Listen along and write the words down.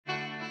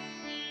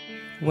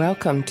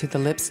Welcome to the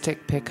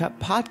Lipstick Pickup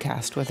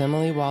Podcast with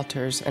Emily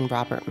Walters and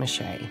Robert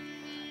Mache.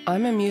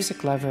 I'm a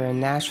music lover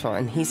in Nashville,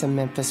 and he's a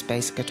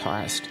Memphis-based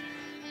guitarist.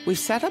 We've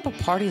set up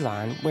a party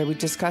line where we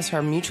discuss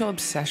our mutual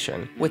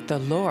obsession with the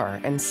lore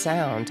and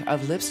sound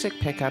of lipstick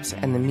pickups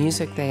and the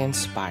music they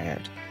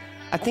inspired.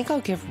 I think I'll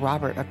give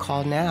Robert a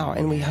call now,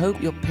 and we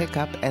hope you'll pick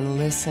up and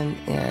listen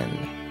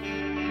in.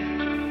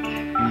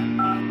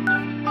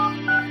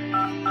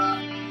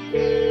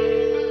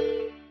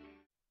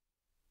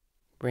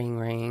 Ring,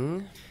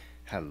 ring.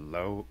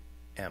 Hello,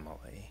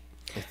 Emily.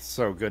 It's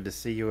so good to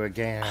see you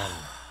again.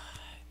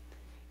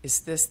 Is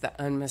this the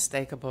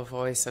unmistakable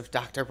voice of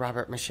Dr.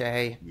 Robert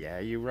Mache? Yeah,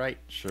 you're right.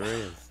 Sure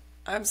is.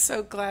 I'm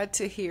so glad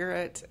to hear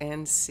it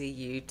and see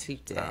you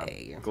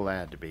today. I'm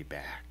glad to be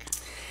back.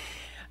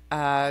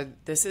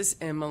 This is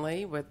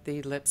Emily with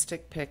the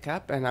Lipstick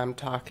Pickup, and I'm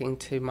talking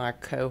to my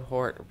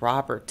cohort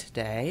Robert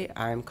today.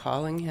 I'm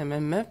calling him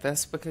in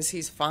Memphis because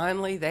he's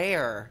finally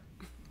there.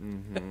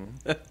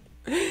 Mm-hmm.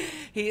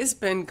 He has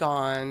been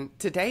gone.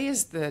 Today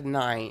is the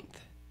 9th,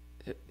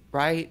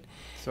 right?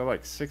 So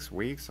like 6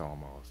 weeks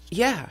almost.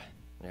 Yeah.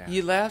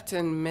 You left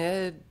in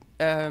late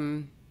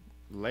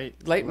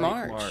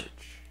March.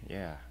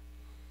 Yeah.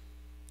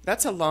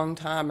 That's a long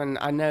time, and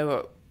I know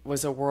it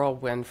was a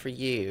whirlwind for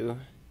you.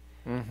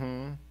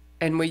 Mm-hmm.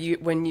 And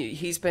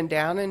he's been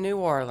down in New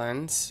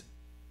Orleans.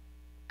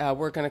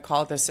 We're going to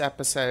call this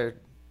episode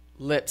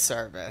Lip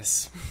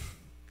Service.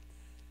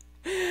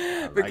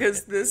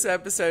 Because this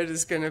episode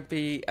is going to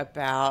be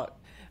about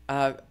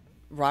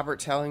Robert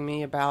telling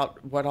me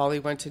about what all he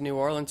went to New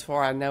Orleans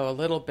for. I know a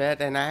little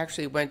bit, and I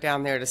actually went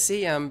down there to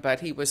see him, but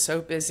he was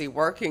so busy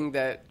working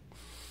that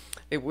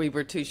we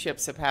were two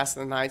ships that passed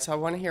the night. So I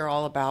want to hear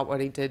all about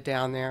what he did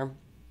down there.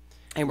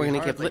 And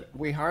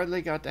we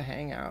hardly got to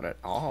hang out at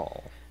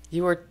all.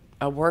 You were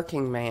a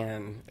working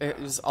man. It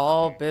was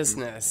all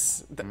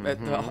business.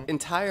 The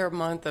entire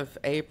month of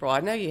April. I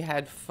know you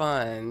had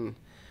fun,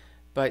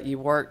 but you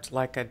worked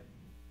like a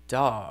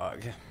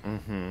dog.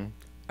 Mm-hmm.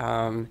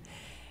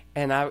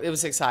 And it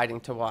was exciting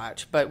to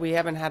watch. But we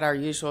haven't had our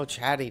usual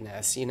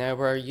chattiness. You know,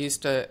 we're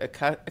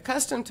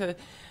accustomed to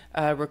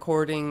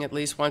recording at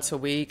least once a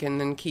week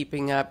and then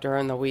keeping up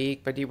during the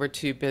week. But you were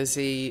too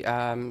busy.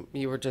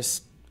 You were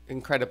just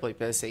incredibly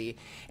busy.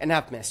 And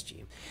I've missed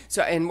you.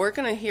 And we're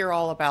going to hear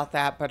all about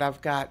that. But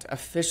I've got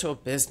official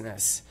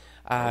business,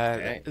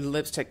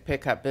 lipstick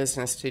pickup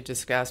business to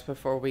discuss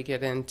before we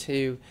get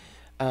into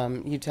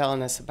you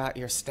telling us about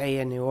your stay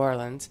in New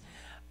Orleans.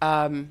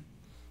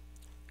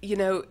 You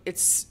know,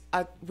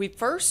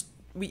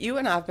 you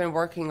and I have been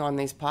working on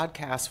these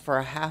podcasts for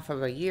a half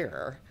of a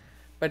year,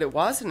 but it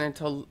wasn't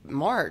until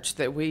March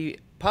that we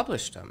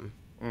published them.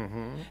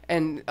 Mm-hmm.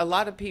 And a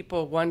lot of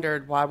people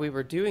wondered why we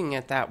were doing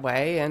it that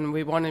way, and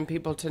we wanted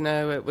people to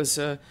know it was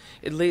at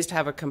least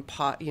have a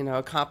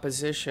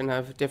composition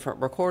of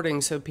different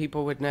recordings so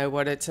people would know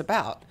what it's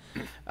about.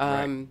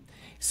 Right.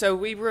 So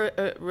we were.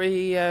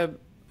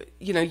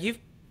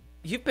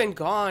 You've been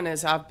gone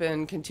as I've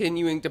been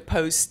continuing to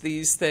post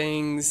these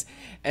things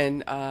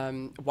and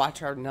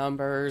watch our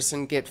numbers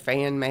and get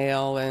fan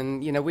mail,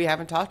 and we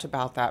haven't talked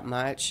about that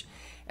much,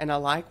 and I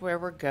like where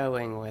we're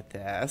going with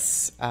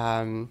this.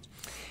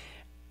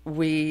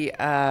 We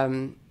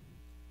have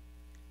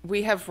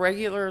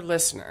regular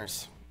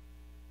listeners,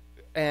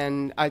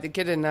 and I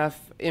get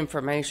enough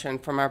information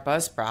from our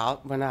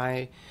Buzzsprout when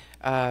I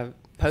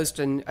post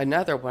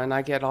another one.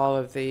 I get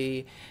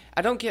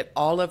I don't get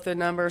all of the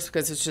numbers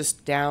because it's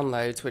just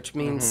downloads, which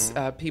means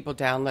people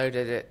downloaded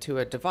it to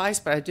a device,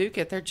 but I do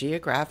get their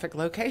geographic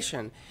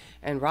location.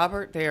 And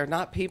Robert, they are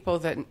not people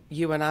that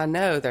you and I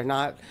know. They're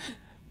not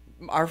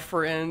our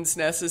friends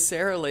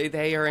necessarily.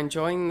 They are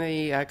enjoying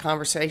the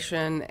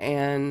conversation,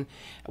 and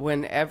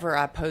whenever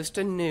I post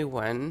a new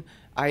one,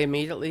 I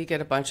immediately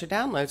get a bunch of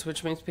downloads,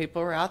 which means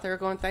people are out there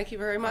going, thank you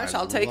very much,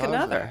 I'll take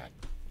another.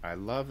 I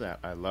love that.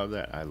 I love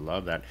that. I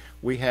love that.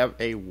 We have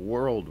a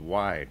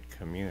worldwide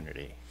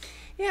community.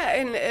 Yeah,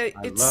 and I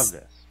love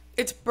this.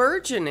 It's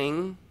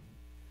burgeoning,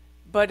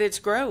 but it's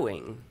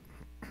growing.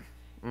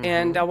 Mm-hmm.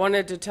 And I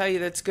wanted to tell you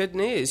that's good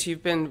news.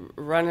 You've been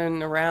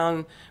running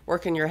around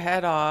working your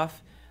head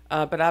off,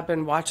 but I've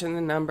been watching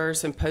the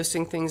numbers and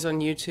posting things on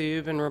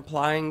YouTube and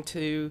replying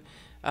to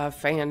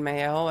fan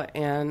mail,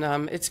 and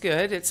it's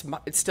good. It's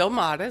still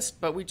modest,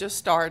 but we just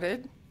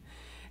started.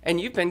 And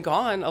you've been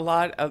gone a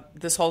lot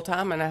this whole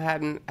time, and I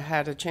hadn't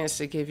had a chance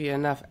to give you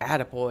enough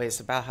attaboys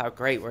about how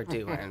great we're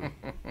doing.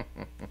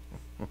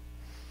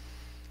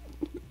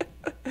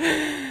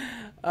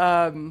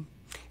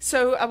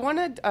 So I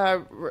wanted, I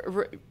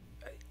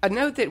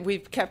know that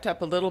we've kept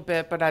up a little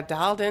bit, but I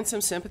dialed in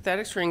some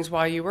sympathetic strings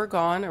while you were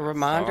gone, a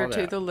reminder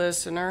to the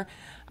listener.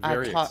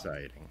 Very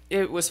exciting.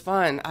 It was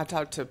fun. I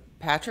talked to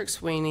Patrick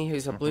Sweeney,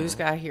 who's a blues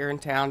guy here in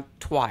town,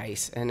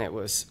 twice, and it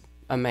was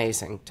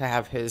amazing to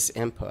have his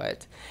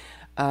input.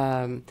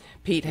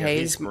 Pete Hayes.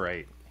 He's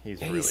great.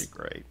 He's really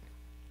great.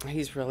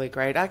 He's really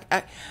great.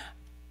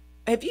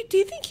 Do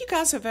you think you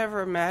guys have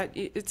ever met?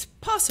 It's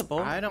possible.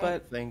 I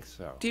don't think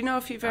so. Do you know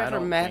if you've ever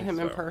met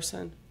him in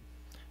person?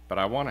 But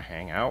I want to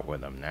hang out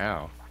with him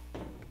now.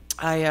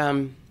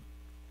 I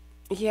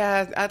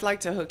Yeah, I'd like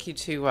to hook you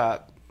two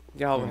up.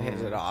 Y'all hit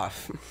it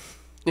off.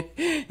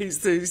 He's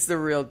the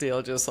real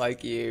deal, just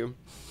like you,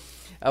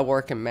 a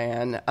working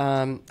man.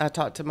 I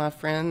talked to my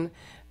friend,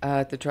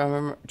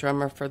 the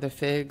drummer for the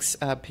Figs,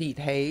 Pete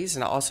Hayes,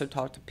 and I also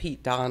talked to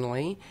Pete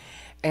Donnelly,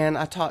 and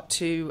I talked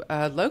to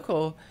a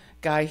local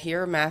guy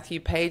here, Matthew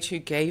Page, who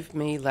gave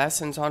me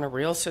lessons on a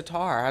real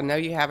sitar. I know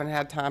you haven't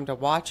had time to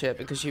watch it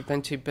because you've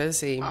been too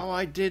busy. Oh,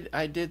 I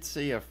did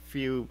see a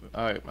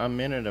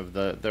minute of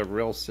the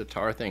real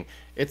sitar thing.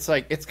 It's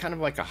kind of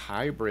like a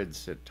hybrid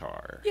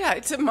sitar. Yeah,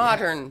 it's a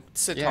modern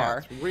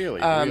sitar. Yeah, it's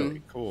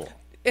really cool.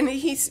 And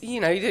he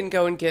didn't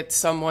go and get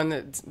someone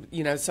that's,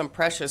 some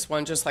precious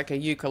one, just like a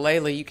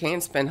ukulele. You can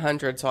spend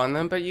hundreds on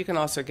them, but you can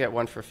also get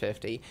one for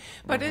 50.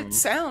 But it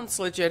sounds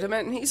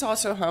legitimate, and he's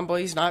also humble.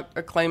 He's not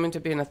claiming to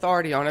be an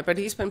authority on it, but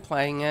he's been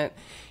playing it.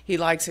 He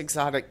likes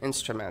exotic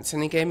instruments,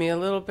 and he gave me a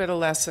little bit of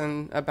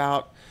lesson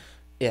about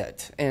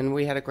it, and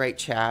we had a great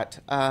chat.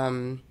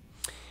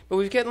 But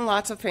we've gotten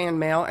lots of fan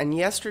mail, and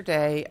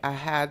yesterday I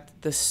had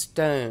the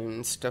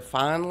stones to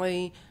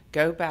finally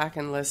go back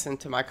and listen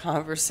to my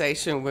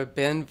conversation with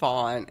Ben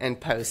Vaughn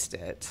and post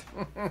it.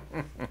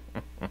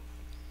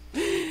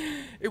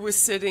 It was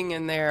sitting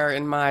in there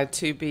in my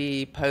to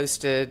be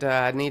posted.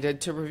 I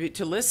needed to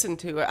listen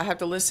to it. I have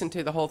to listen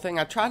to the whole thing.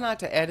 I try not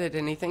to edit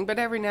anything, but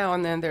every now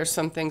and then there's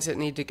some things that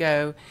need to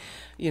go,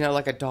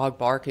 like a dog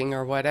barking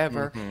or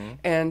whatever.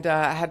 And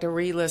I had to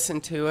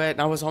re-listen to it, and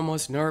I was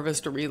almost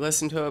nervous to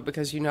re-listen to it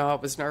because, I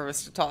was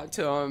nervous to talk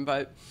to him,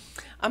 but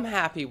I'm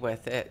happy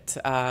with it.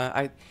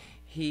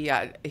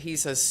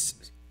 He's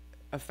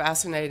a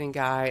fascinating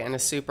guy and a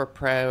super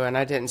pro, and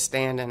I didn't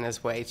stand in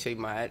his way too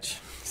much.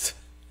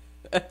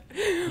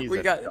 He's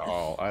a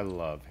doll. I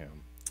love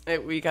him.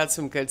 We got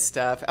some good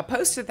stuff. I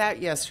posted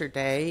that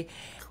yesterday,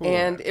 Cool.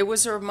 And it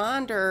was a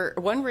reminder.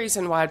 One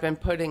reason why I'd been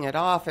putting it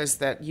off is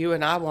that you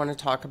and I want to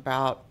talk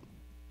about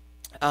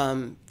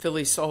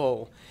Philly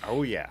Soul.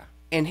 Oh, yeah.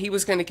 And he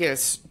was going to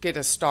get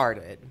us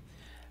started.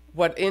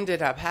 What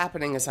ended up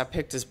happening is I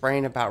picked his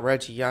brain about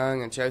Reggie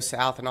Young and Joe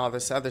South and all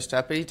this other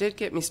stuff, but he did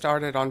get me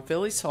started on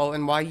Philly Soul.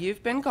 And while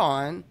you've been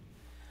gone,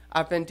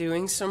 I've been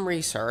doing some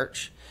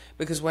research,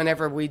 because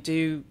whenever we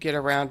do get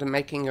around to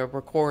making a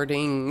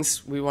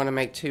recordings, we want to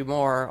make 2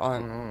 more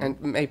on,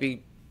 and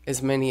maybe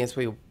as many as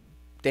we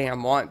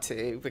damn want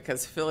to,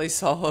 because Philly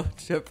Soul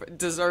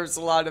deserves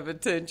a lot of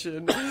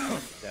attention.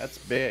 That's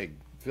big.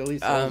 Philly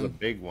Soul's a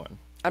big one.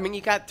 I mean,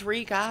 you got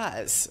 3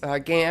 guys,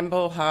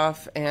 Gamble,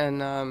 Huff,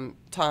 and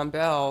Tom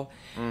Bell.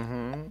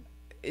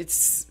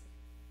 It's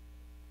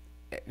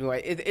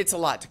a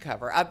lot to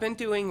cover. I've been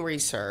doing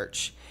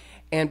research,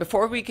 and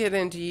before we get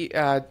into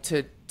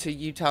to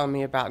you telling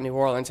me about New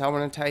Orleans, I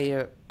want to tell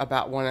you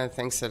about one of the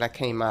things that I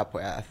came up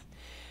with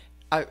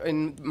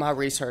in my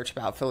research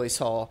about Philly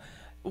Soul.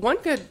 One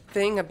good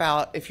thing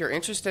about, if you're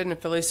interested in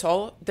Philly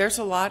Soul, there's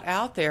a lot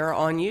out there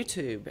on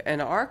YouTube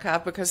and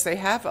archive, because they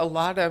have a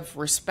lot of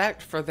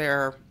respect for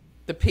the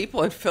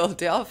people in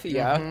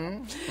Philadelphia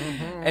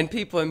and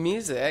people in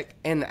music,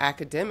 and the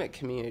academic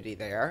community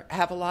there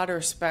have a lot of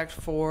respect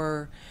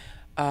for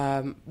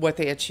what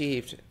they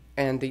achieved,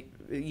 and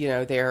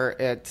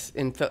there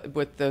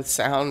with the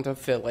sound of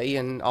Philly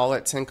and all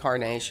its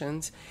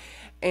incarnations.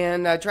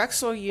 And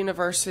Drexel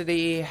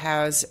University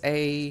has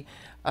a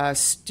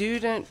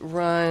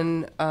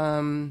student-run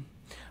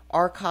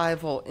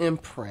archival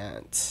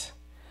imprint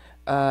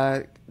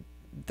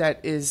that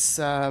is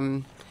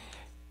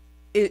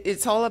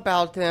it's all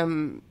about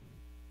them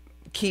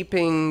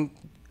keeping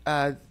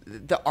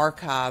the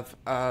archive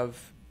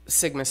of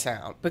Sigma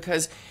Sound,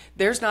 because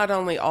there's not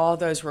only all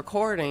those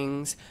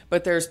recordings,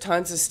 but there's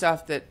tons of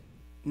stuff that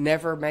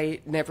never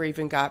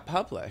even got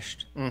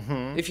published.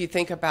 If you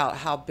think about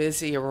how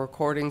busy a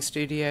recording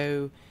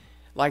studio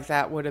like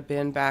that would have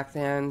been back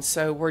then.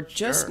 So we're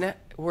just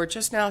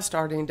now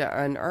starting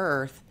to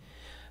unearth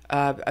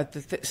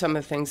some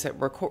of the things that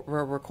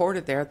were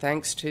recorded there,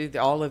 thanks to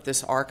all of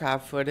this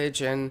archive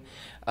footage and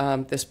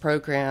this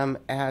program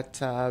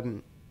at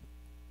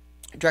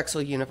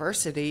Drexel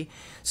University.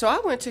 So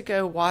I went to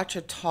go watch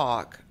a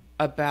talk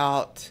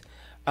about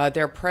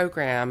their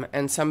program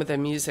and some of the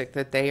music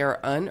that they are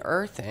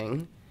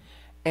unearthing.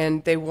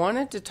 And they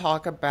wanted to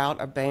talk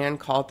about a band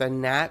called the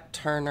Nat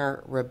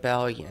Turner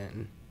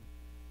Rebellion.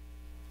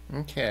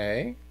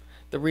 Okay.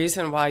 The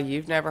reason why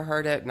you've never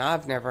heard it and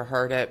I've never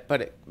heard it,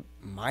 but it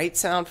might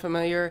sound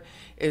familiar,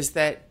 is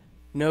that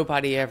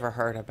nobody ever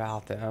heard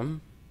about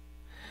them.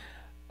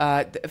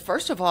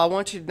 First of all, I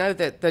want you to know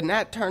that the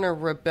Nat Turner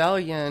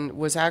Rebellion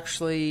was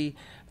actually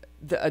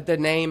the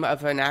name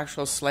of an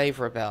actual slave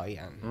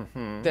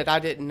rebellion that I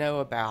didn't know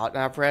about,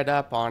 and I've read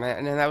up on it,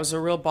 and that was a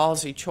real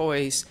ballsy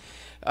choice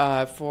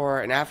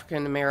for an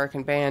African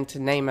American band to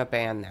name a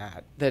band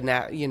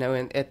that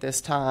at this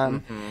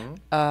time.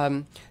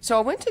 So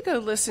I went to go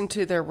listen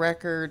to their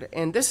record,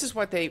 and this is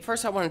what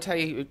first I want to tell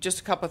you just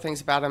a couple of things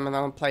about them, and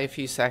I'm going to play a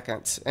few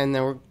seconds, and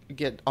then we'll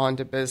get on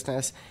to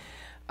business.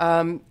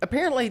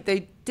 Apparently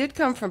they did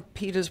come from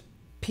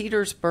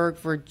Petersburg,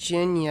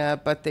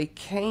 Virginia, but they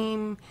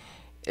came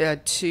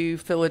to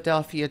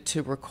Philadelphia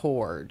to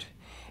record,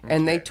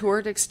 and they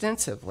toured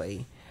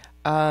extensively.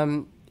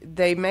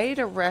 They made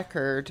a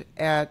record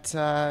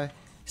at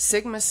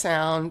Sigma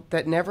Sound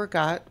that never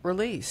got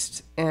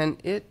released, and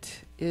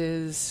it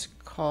is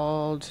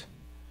called.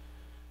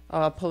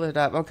 I'll pull it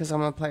up because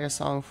I'm going to play a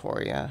song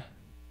for you.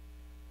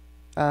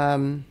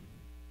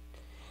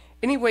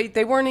 Anyway,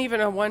 they weren't even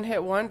a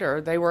one-hit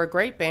wonder. They were a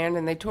great band,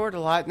 and they toured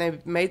a lot, and they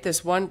made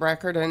this one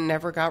record and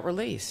never got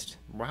released.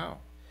 Wow.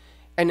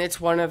 And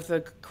it's one of the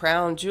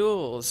crown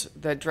jewels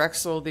that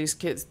Drexel, these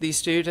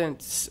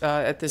students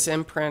at this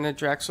imprint at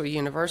Drexel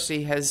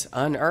University has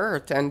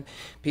unearthed, and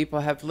people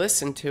have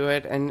listened to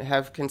it and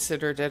have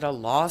considered it a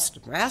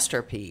lost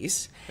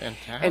masterpiece.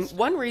 Fantastic. And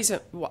one reason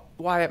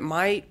why it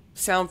might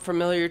sound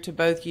familiar to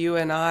both you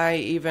and I,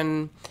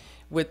 even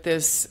with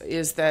this,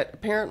 is that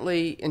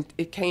apparently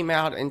it came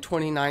out in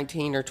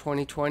 2019 or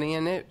 2020,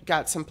 and it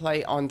got some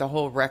play on the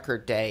whole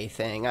record day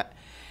thing. Okay.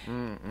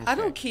 I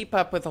don't keep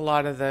up with a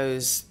lot of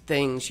those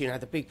things, you know,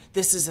 the big,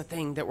 this is a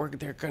thing that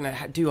they're going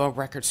to do on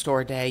record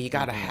store day. You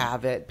got to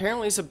have it.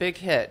 Apparently it's a big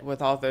hit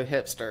with all the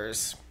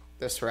hipsters,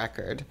 this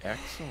record.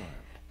 Excellent.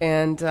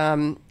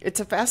 And it's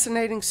a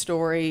fascinating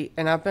story,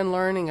 and I've been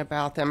learning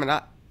about them.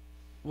 And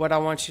what I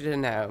want you to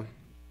know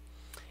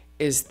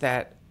is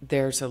that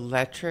there's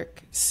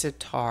electric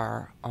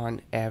sitar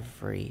on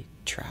every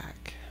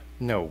track.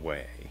 No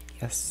way.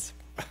 Yes.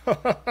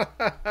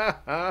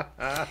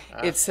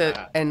 It's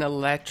an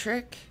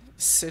electric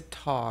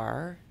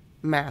sitar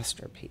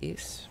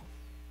masterpiece.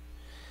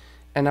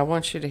 And I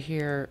want you to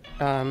hear...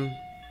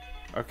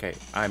 Okay,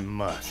 I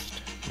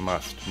must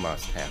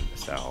have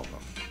this album.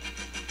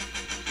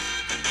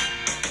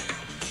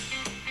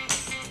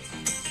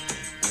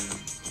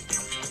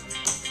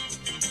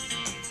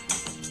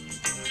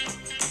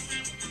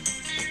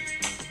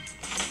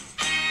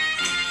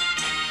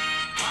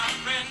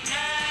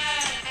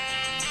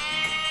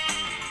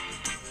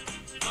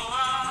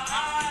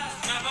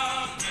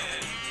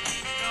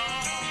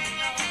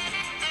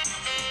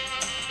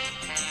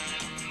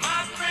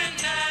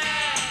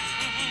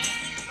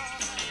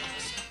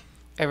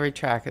 Every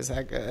track is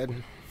that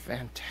good.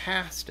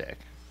 Fantastic.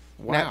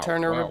 Wow. Nat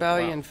Turner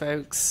Rebellion,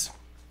 folks.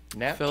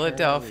 Nat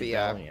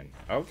Philadelphia. Turner Rebellion.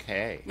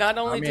 Okay. Not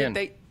only did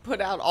they put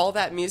out all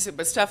that music,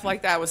 but stuff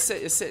like that was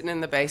sitting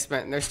in the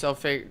basement, and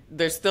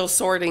they're still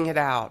sorting it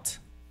out.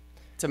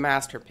 It's a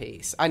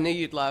masterpiece. I knew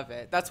you'd love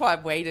it. That's why I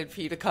waited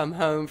for you to come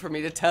home for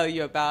me to tell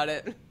you about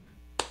it.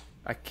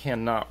 I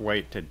cannot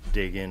wait to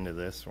dig into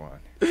this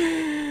one.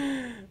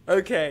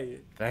 Okay.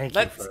 Thank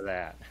you for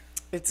that.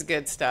 It's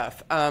good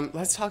stuff.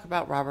 Let's talk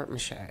about Robert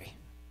Mache.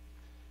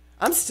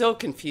 I'm still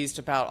confused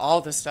about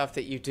all the stuff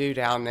that you do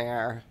down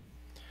there.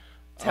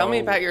 Tell me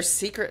about your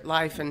secret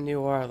life in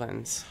New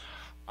Orleans.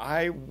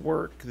 I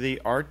work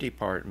the art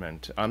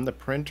department. I'm the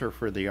printer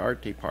for the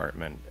art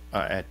department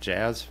at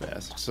Jazz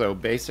Fest. So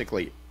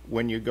basically,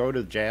 when you go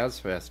to Jazz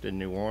Fest in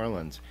New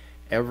Orleans,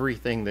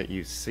 everything that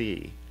you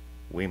see,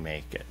 we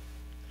make it.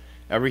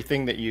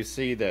 Everything that you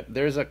see, that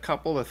there's a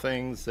couple of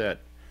things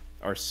that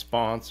are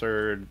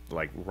sponsored,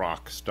 like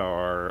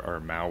Rockstar or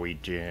Maui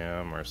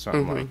Jim or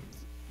something like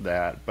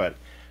that, but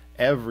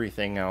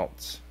everything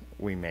else,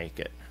 we make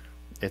it.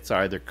 It's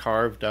either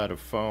carved out of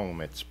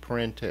foam, it's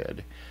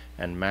printed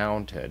and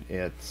mounted.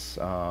 It's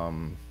a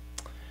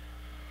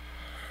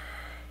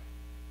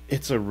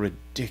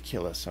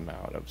ridiculous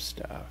amount of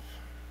stuff.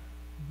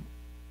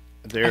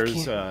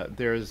 There's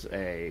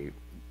a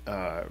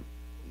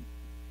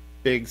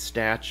big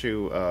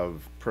statue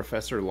of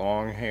Professor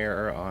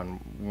Longhair on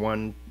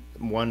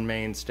one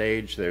main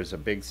stage. There's a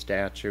big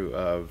statue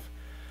of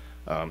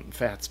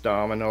Fats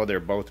Domino. They're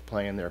both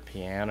playing their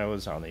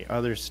pianos on the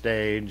other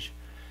stage,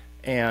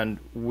 and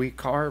we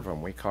carve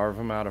them. We carve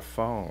them out of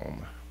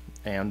foam,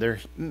 and they're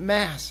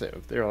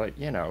massive. They're like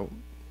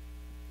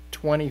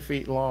 20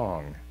 feet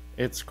long.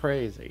 It's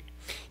crazy.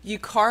 You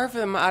carve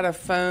them out of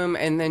foam,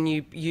 and then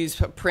you use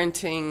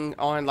printing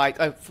on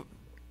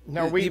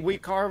No, we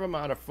carve them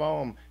out of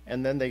foam,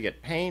 and then they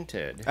get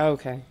painted.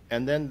 Okay.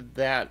 And then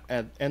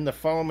and the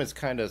foam is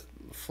kind of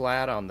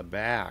flat on the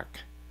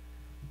back,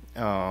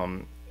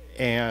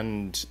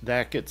 and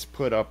that gets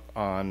put up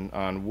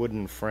on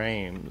wooden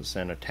frames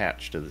and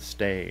attached to the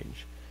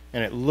stage,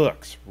 and it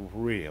looks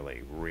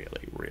really,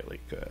 really,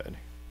 really good.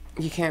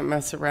 You can't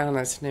mess around.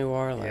 It's New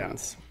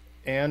Orleans.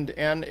 Yeah.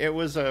 And it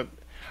was a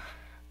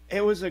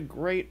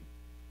great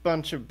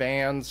bunch of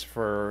bands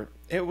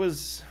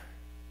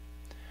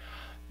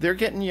They're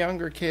getting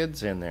younger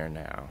kids in there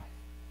now.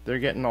 They're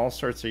getting all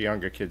sorts of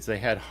younger kids. They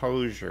had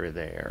Hozier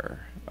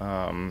there.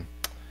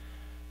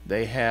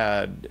 They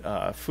had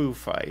Foo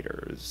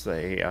Fighters.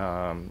 They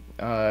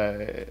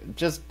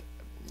just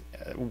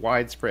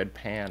widespread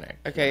panic.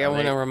 Okay, I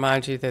want to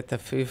remind you that the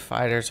Foo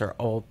Fighters are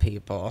old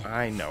people.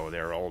 I know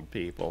they're old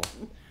people,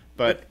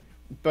 but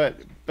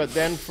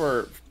then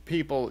for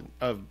people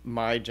of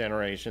my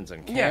generations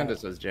and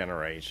Candace's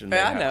generation, they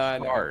I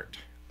have know.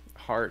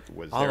 Heart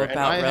was all there.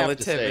 about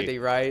relativity,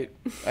 right?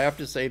 I have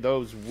to say,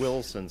 those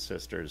Wilson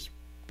sisters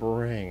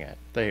bring it.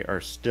 They are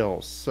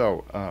still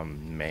so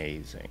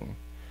amazing.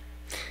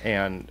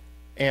 And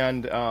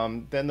then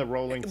the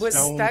Rolling Was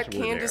Stones that were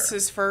there.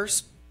 Candace's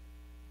first?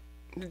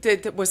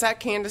 Was that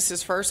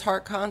Candace's first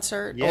Heart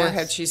concert, or Yes.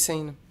 had she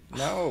seen him?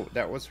 No,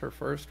 that was her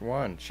first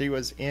one. She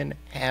was in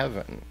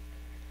heaven.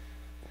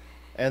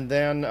 And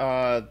then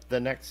the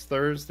next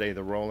Thursday,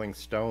 the Rolling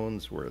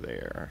Stones were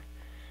there.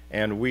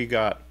 And we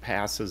got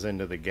passes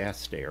into the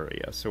guest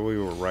area, so we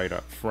were right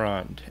up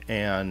front.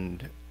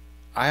 And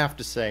I have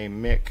to say,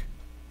 Mick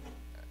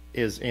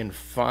is in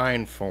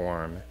fine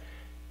form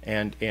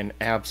and in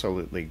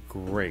absolutely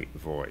great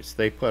voice.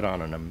 They put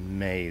on an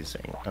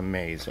amazing,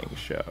 amazing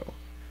show.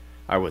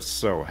 I was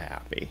so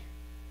happy.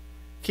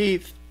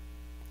 Keith,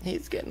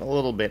 he's getting a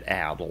little bit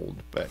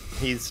addled, but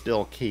he's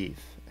still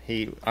Keith.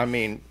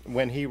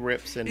 When he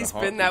rips into He's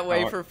been that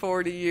way for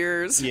 40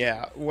 years.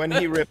 Yeah, when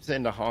he rips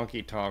into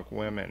honky tonk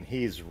women,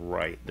 he's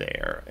right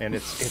there, and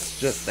it's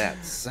just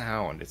that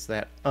sound. It's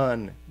that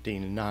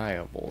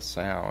undeniable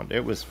sound.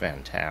 It was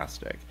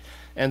fantastic,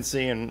 and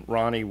seeing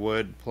Ronnie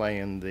Wood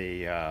playing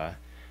the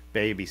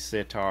baby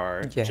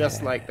sitar,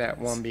 just like that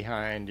one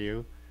behind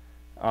you,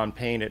 on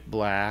Paint It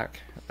Black.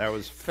 That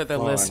was For the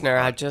fun, listener,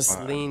 I fun, just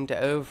fun. leaned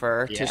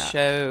over to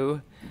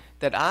show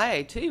that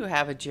I, too,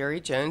 have a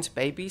Jerry Jones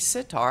baby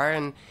sitar.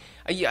 And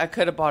I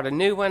could have bought a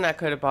new one. I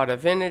could have bought a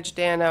vintage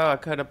Dano. I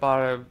could have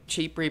bought a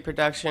cheap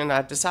reproduction.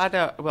 I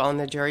decided on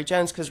the Jerry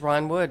Jones because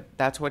Ron Wood,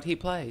 that's what he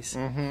plays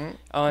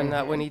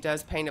when he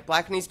does Paint It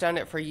Black. And he's done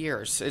it for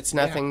years. It's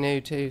nothing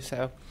new, too.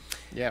 So,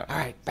 Yeah. all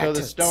right, back so to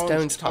the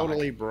Stones talk.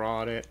 totally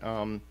brought it.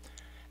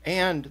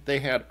 And they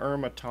had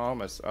Irma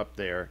Thomas up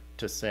there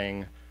to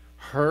sing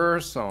her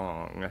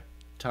song,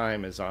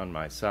 Time Is On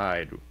My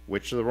Side,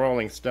 which the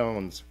Rolling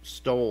Stones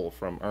stole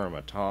from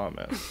Irma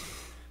Thomas.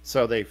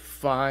 So they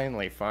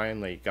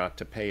finally got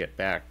to pay it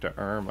back to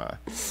Irma.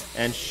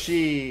 And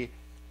she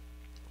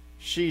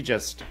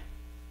just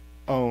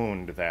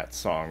owned that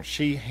song.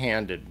 She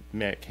handed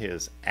Mick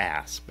his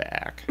ass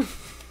back.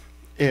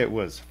 It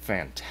was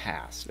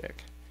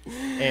fantastic.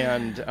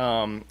 And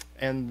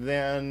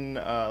then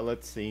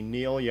let's see,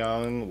 Neil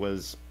Young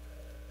was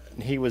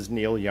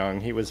Neil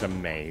Young. He was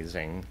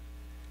amazing,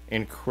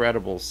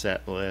 incredible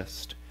set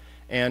list,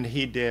 and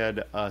he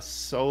did a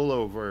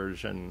solo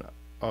version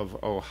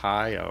of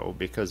Ohio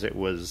because it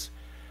was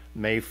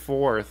May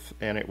 4th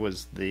and it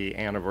was the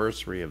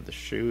anniversary of the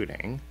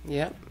shooting.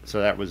 Yep.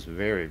 So that was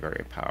very,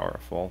 very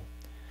powerful.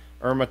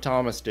 Irma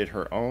Thomas did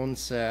her own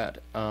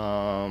set.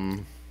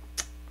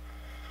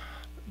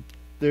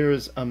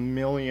 There's a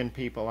million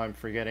people I'm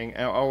forgetting.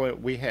 Oh,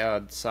 we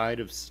had side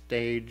of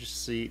stage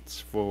seats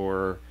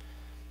for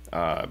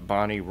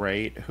Bonnie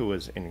Raitt, who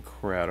was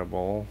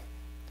incredible.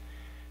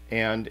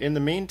 And in the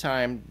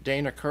meantime,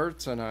 Dana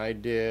Kurtz and I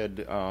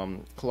did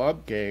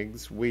club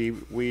gigs.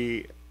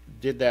 We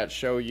did that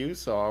show you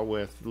saw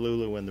with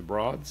Lulu and the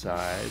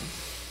Broadside.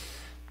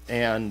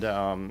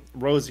 And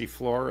Rosie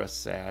Flores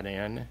sat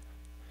in.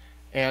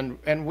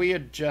 And we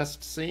had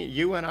just seen,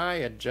 you and I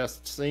had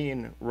just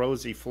seen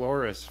Rosie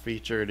Flores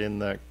featured in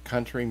the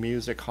Country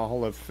Music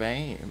Hall of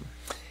Fame.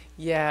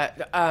 Yeah,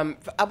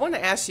 I want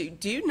to ask you,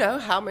 do you know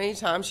how many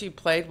times you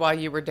played while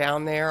you were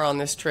down there on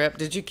this trip?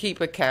 Did you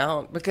keep a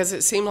count? Because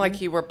it seemed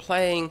like you were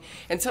playing,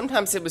 and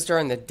sometimes it was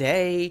during the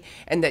day,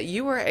 and that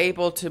you were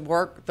able to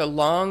work the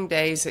long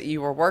days that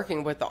you were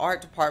working with the art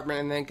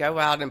department and then go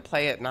out and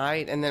play at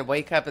night and then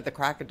wake up at the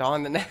crack of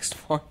dawn the next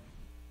morning.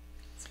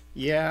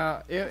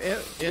 Yeah,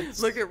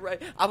 it's... Look at Ray.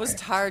 I was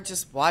tired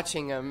just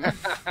watching him.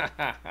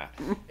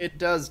 It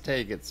does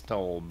take its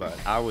toll, but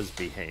I was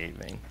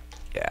behaving.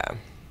 Yeah.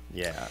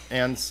 Yeah,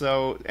 and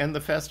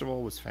the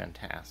festival was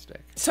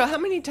fantastic. So how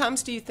many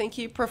times do you think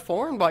you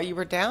performed while you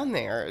were down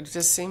there? It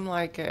just seemed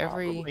like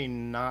Probably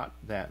not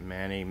that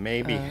many,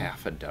 maybe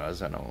half a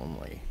dozen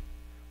only.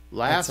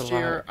 Last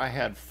year I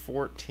had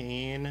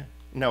 18,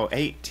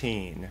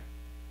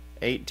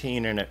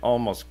 and it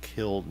almost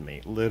killed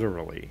me,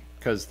 literally,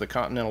 because the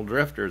Continental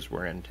Drifters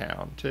were in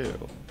town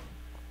too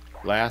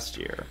last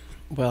year.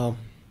 Well,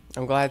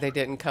 I'm glad they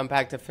didn't come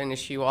back to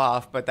finish you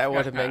off, but that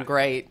would have been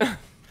great.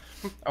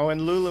 Oh,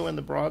 and Lulu and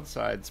the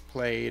Broadsides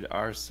played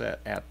our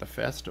set at the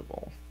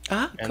festival.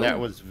 Ah, and cool. that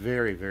was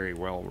very, very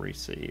well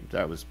received.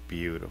 That was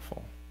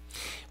beautiful.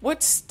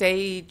 What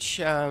stage,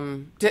 how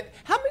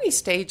many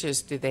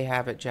stages do they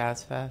have at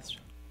Jazz Fest?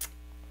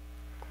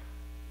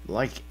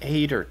 Like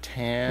 8 or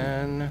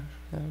 10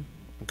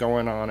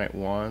 going on at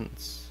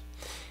once.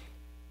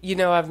 You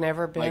know, I've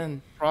never been.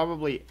 Like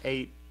probably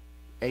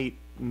eight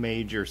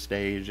major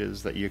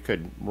stages that you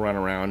could run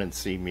around and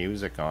see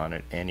music on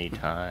at any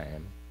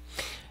time.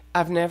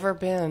 I've never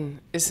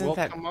been. Isn't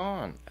that? Come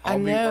on. I I'll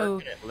know.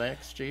 be working it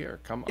next year.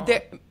 Come on.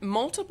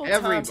 Multiple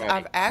Everybody times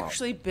I've come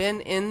actually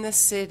been in the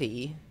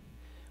city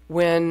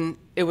when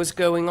it was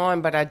going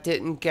on, but I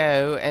didn't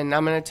go. And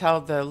I'm going to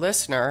tell the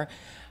listener,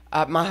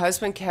 my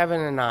husband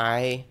Kevin and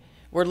I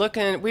were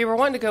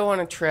wanting to go on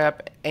a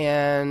trip,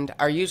 and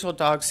our usual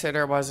dog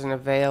sitter wasn't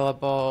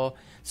available.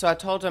 So I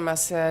told him, I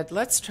said,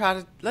 let's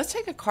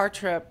take a car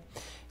trip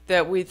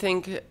that we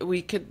think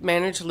we could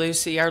manage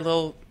Lucy, our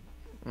little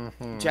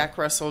Jack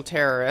Russell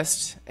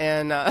terrorist,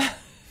 and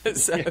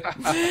So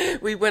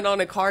we went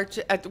on a car.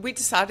 We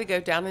decided to go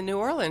down to New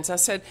Orleans. I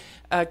said,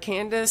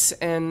 Candace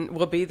and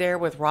we'll be there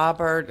with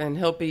Robert, and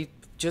he'll be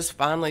just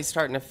finally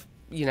starting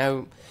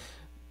to,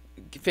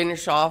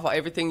 finish off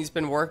everything he's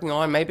been working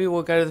on. Maybe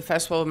we'll go to the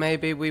festival.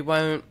 Maybe we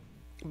won't,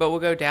 but we'll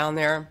go down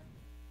there.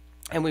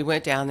 And we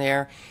went down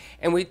there,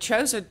 and we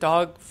chose a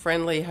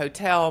dog-friendly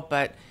hotel,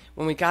 but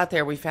when we got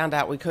there, we found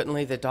out we couldn't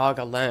leave the dog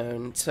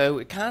alone. So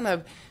it kind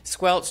of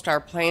squelched our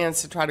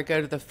plans to try to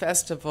go to the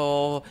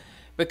festival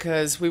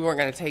because we weren't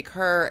going to take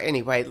her.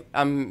 Anyway,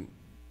 I'm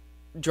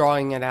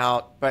drawing it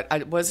out, but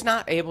I was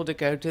not able to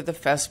go to the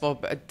festival,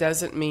 but it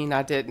doesn't mean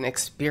I didn't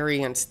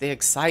experience the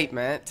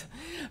excitement.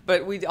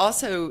 But we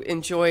also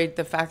enjoyed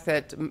the fact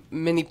that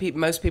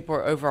most people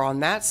were over on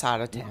that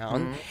side of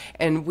town,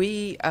 and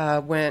we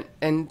went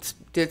and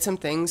did some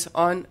things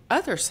on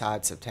other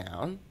sides of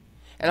town.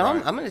 And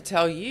I'm going to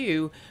tell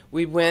you,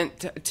 we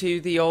went to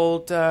the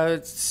old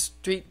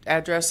street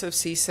address of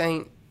C.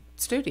 Saint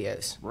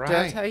Studios. Right. Did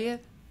I tell you?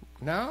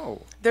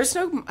 No. There's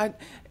no...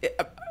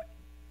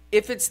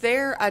 if it's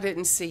there, I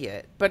didn't see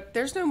it. But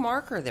there's no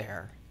marker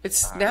there.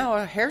 It's now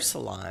a hair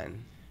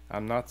salon.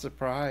 I'm not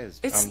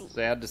surprised. I'm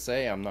sad to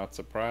say I'm not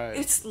surprised.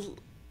 It's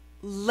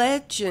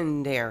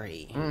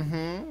legendary.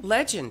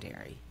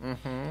 Legendary.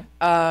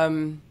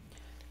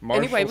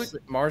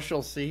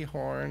 Marshall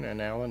Seahorn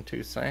and Alan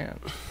Toussaint.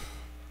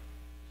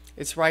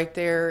 It's right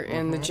there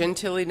in the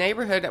Gentilly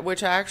neighborhood,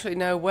 which I actually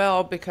know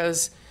well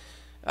because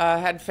I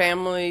had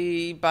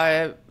family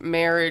by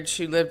marriage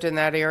who lived in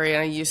that area,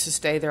 and I used to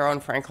stay there on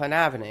Franklin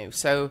Avenue.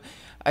 So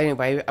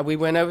anyway, we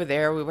went over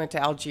there. We went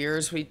to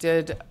Algiers. We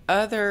did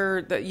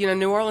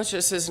New Orleans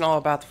just isn't all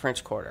about the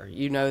French Quarter.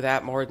 You know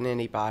that more than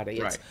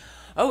anybody. Right.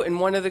 And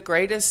one of the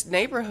greatest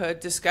neighborhood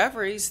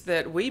discoveries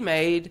that we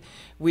made,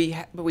 we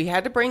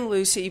had to bring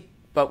Lucy,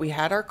 but we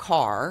had our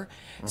car.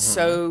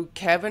 So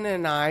Kevin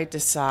and I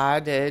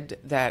decided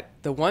that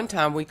the one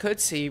time we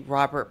could see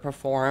Robert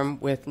perform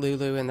with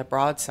Lulu and the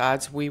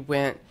Broadsides, we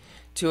went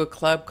to a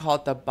club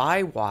called the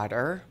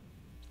Bywater.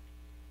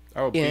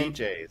 Oh,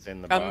 BJ's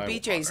in the Bywater.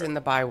 BJ's in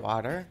the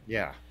Bywater.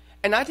 Yeah.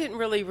 And I didn't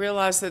really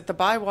realize that the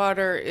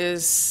Bywater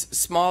is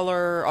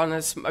smaller on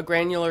a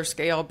granular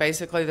scale,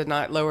 basically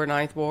the lower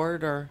Ninth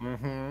Ward.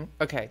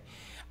 Okay.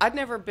 I'd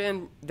never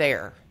been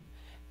there.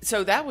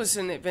 So that was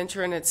an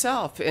adventure in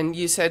itself. And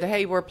you said,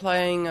 hey, we're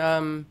playing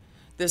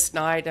this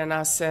night. And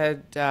I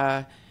said,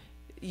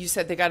 you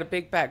said they got a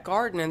big back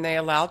garden and they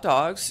allow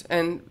dogs.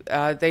 And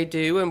they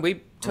do. And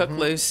we took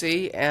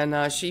Lucy,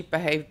 and she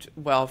behaved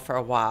well for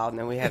a while. And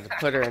then we had to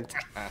put her in.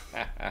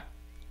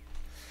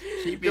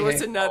 There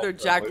was another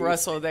Jack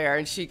Russell there,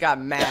 and she got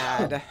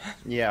mad.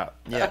 Yeah.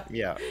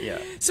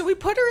 So we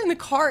put her in the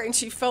car, and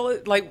she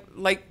felt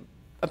like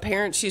a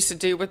parents used to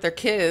do with their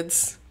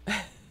kids.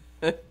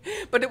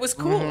 But it was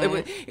cool.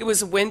 It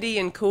was windy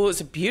and cool. It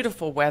was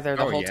beautiful weather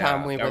the whole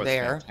time we were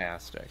there.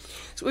 Fantastic.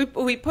 So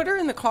we put her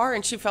in the car,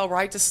 and she fell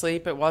right to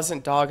sleep. It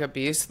wasn't dog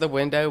abuse. The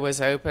window was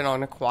open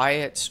on a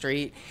quiet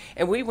street,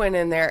 and we went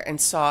in there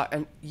and saw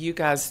you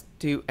guys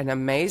do an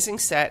amazing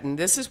set. And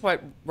this is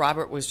what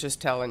Robert was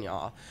just telling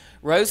y'all.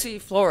 Rosie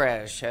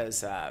Flores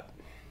shows up.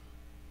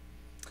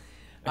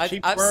 She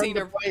burned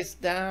the place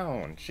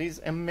down. She's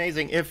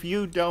amazing. If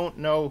you don't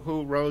know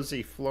who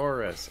Rosie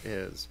Flores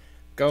is,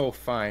 go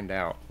find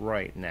out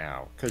right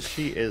now, because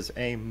she is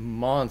a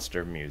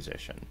monster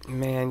musician.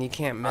 Man, you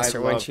can't miss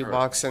her when she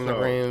walks in the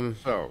room.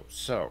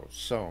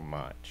 So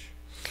much.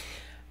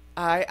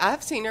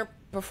 I've seen her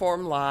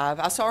perform live.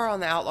 I saw her on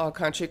the Outlaw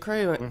Country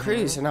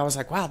Cruise, and I was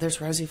like, wow, there's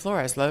Rosie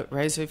Flores.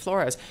 Rosie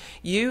Flores.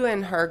 You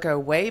and her go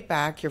way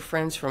back. You're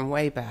friends from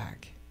way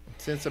back.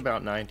 Since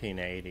about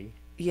 1980.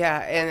 Yeah,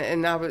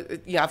 and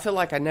I feel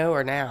like I know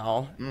her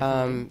now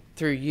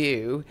through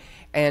you.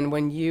 And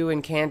when you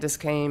and Candace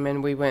came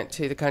and we went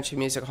to the Country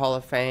Music Hall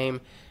of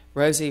Fame,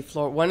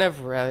 one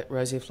of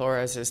Rosie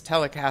Flores'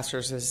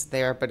 Telecasters is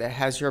there, but it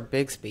has your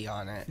Bigsby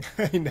on it.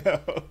 I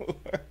know.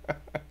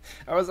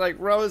 I was like,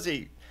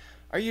 Rosie,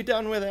 are you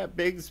done with that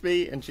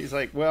Bigsby? And she's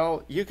like,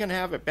 well, you can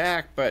have it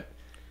back, but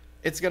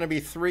it's going to be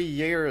 3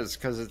 years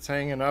because it's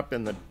hanging up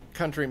in the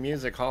Country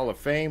Music Hall of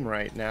Fame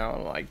right now.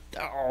 I'm like,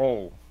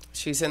 oh.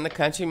 She's in the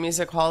Country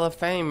Music Hall of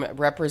Fame,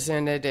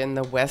 represented in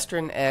the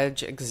Western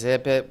Edge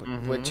exhibit,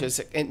 which is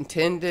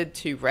intended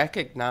to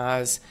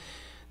recognize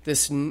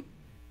this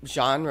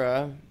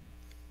genre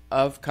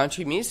of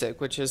country music,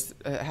 which has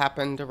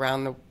happened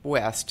around the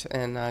West.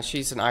 And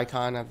she's an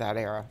icon of that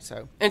era.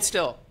 And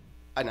still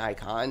an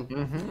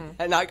icon.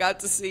 And I got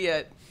to see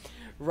it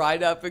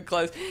right up and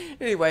close.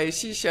 Anyway,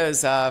 she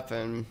shows up,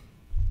 and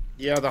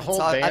the whole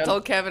band. I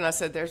told Kevin, I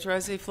said, there's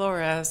Rosie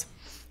Flores.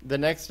 The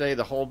next day,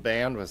 the whole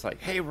band was like,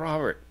 hey,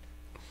 Robert,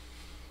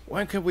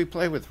 when could we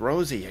play with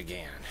Rosie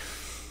again?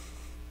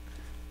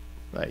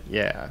 Like,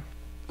 yeah.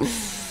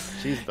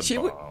 She's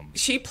the bomb.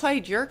 She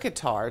played your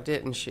guitar,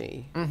 didn't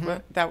she?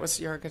 That was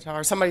your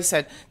guitar. Somebody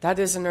said, that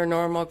isn't her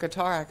normal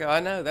guitar. I go, I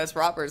know, that's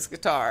Robert's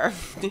guitar.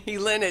 He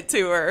lent it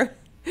to her.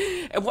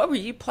 And what were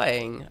you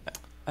playing?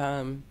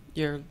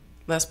 Your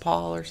Les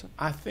Paul or something?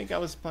 I think I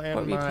was playing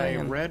What were you my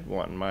playing? red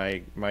one,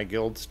 my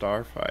Guild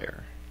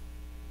Starfire.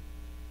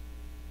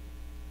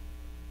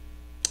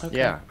 Okay.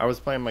 Yeah, I was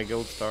playing my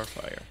Guild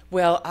Starfire.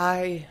 Well,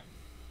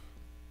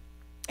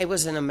 it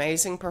was an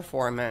amazing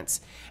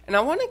performance, and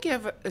I want to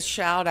give a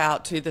shout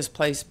out to this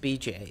place,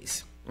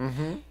 BJ's.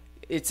 Mm-hmm.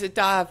 It's a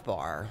dive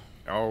bar,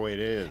 Oh, it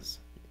is.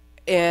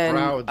 and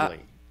Proudly.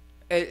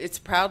 it's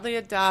proudly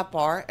a dive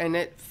bar,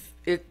 and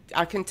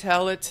I can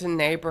tell it's a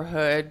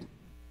neighborhood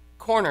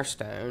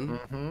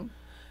cornerstone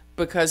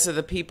because of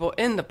the people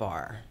in the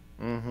bar.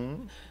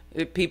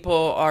 Mm-hmm.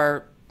 People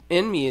are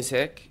in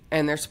music,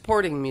 and they're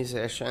supporting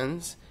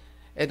musicians.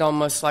 It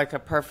almost like a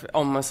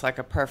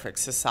perfect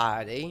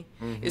society.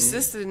 Mm-hmm. Is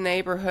this the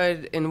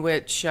neighborhood in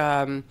which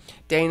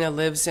Dana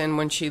lives in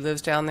when she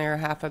lives down there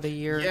half of the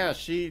year? Yeah,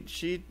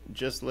 she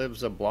just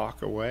lives a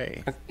block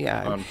away.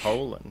 On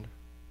Poland.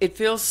 It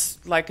feels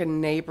like a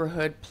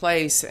neighborhood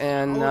place,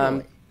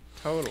 and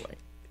Totally.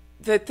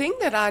 the thing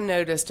that I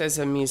noticed as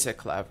a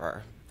music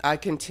lover, I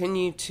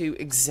continue to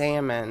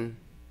examine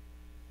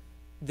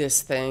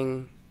this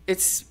thing.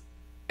 It's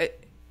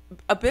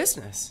a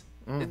business.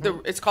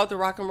 It's called the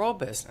rock and roll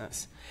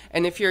business.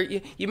 And if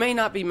you may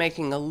not be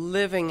making a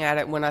living at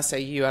it. When I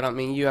say you, I don't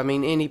mean you, I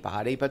mean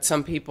anybody. But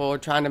some people are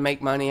trying to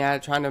make money at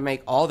it, trying to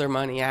make all their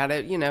money at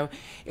it. You know,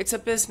 it's a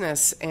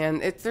business,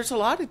 and there's a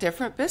lot of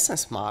different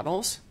business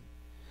models.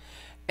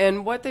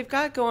 And what they've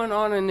got going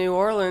on in New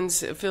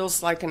Orleans, it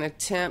feels like an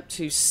attempt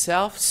to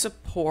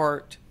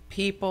self-support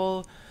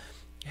people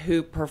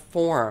who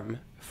perform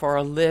for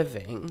a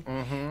living.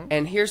 Mm-hmm.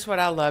 And here's what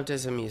I loved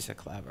as a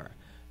music lover.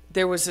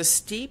 There was a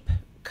steep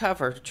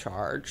cover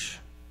charge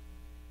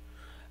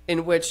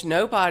in which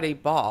nobody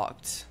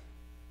balked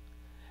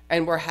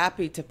and were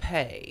happy to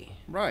pay.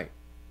 Right.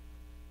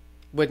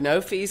 With no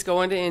fees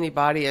going to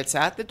anybody. It's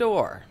at the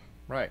door.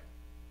 Right.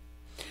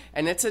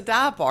 And it's a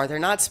dive bar. They're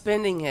not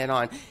spending it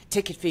on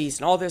ticket fees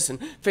and all this and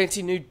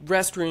fancy new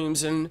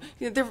restrooms. And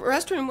the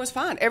restroom was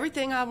fine.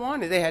 Everything I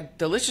wanted. They had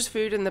delicious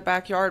food in the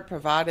backyard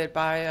provided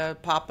by a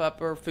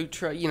pop-up or food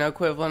truck,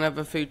 equivalent of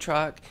a food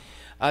truck.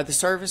 The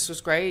service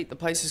was great. The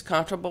place is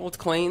comfortable. It's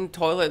clean. The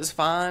toilet is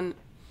fine.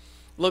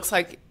 Looks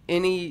like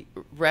any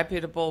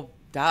reputable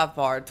dive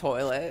bar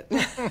toilet.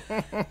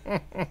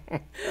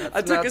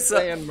 I took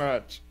saying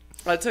much.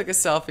 I took a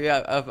selfie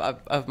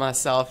of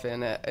myself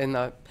in it.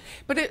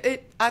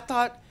 But I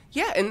thought,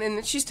 yeah, and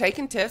then she's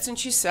taking tips and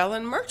she's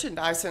selling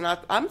merchandise. And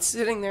I'm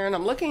sitting there and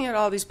I'm looking at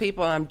all these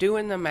people and I'm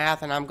doing the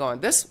math and I'm going,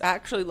 this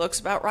actually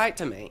looks about right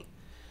to me.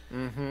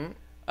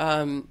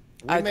 Mm-hmm.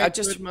 We made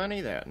good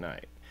money that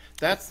night.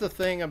 That's the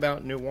thing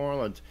about New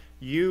Orleans.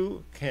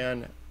 You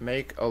can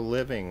make a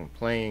living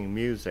playing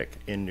music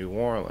in New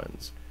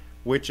Orleans,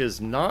 which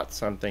is not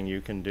something you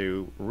can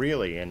do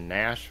really in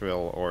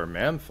Nashville or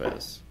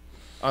Memphis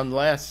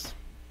unless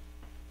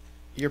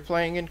you're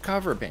playing in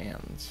cover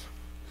bands.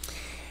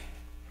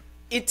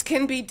 It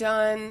can be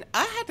done.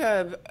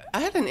 I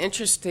had an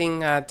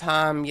interesting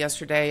time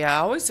yesterday.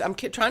 I'm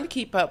trying to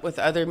keep up with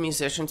other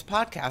musicians'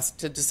 podcasts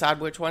to decide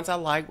which ones I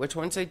like, which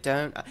ones I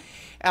don't.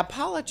 I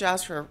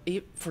apologize for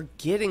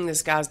forgetting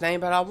this guy's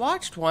name, but I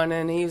watched one,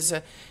 and he's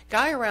a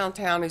guy around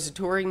town. He's a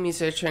touring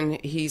musician.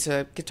 He's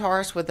a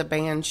guitarist with the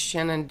band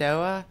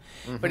Shenandoah,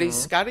 but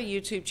he's got a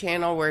YouTube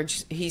channel where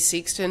he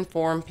seeks to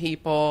inform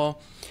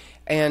people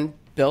and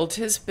build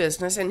his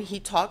business, and he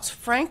talks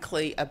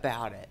frankly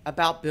about it,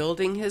 about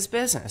building his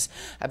business,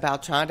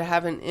 about trying to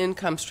have an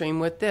income stream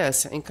with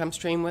this, income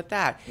stream with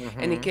that.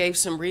 And he gave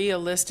some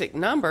realistic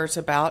numbers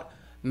about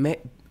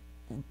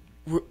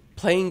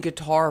playing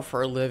guitar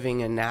for a living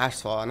in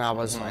Nashville, and I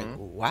was like,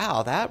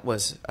 wow, that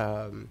was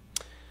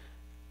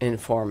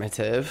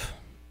informative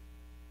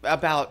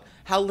about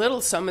how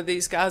little some of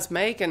these guys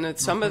make, and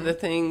some of the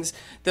things,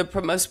 the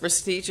most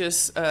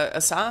prestigious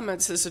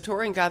assignments as a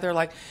touring guy, they're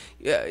like,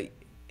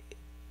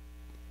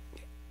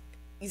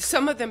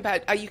 some of them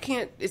bad. You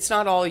can't. It's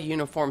not all a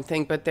uniform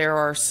thing, but there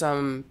are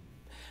some.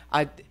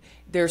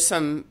 There's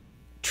some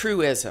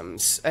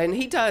truisms, and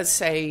he does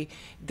say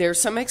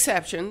there's some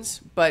exceptions,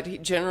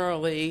 but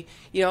generally,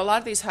 a lot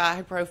of these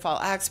high-profile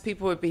acts,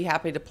 people would be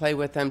happy to play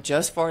with them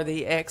just for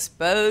the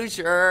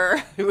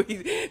exposure.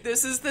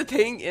 This is the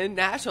thing in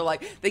Nashville,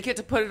 like they get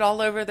to put it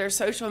all over their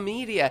social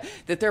media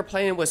that they're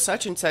playing with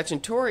such and such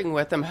and touring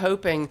with them,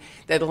 hoping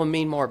that it'll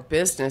mean more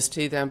business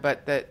to them,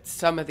 but that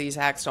some of these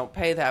acts don't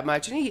pay that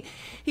much. And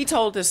he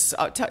told us,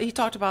 he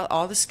talked about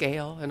all the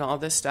scale and all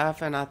this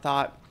stuff, and I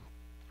thought,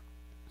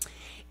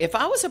 if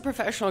I was a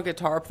professional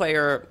guitar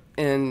player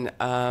in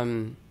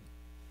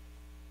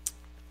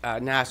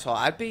Nashville,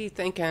 I'd be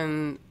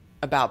thinking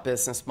about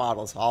business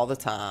models all the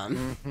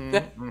time.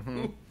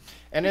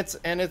 And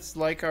it's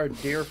like our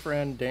dear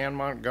friend Dan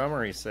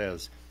Montgomery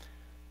says,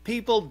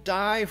 people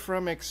die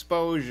from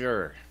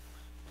exposure.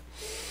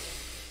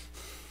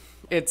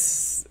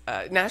 It's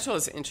Nashville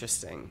is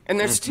interesting, and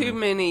there's too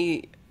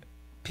many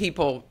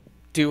people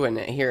doing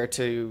it here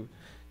to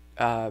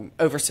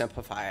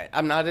oversimplify it.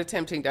 I'm not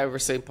attempting to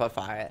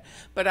oversimplify it,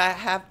 but I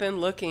have been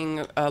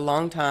looking a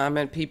long time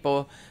at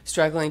people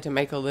struggling to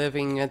make a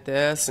living at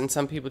this, and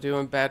some people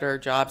doing better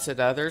jobs at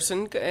others,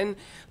 and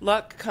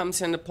luck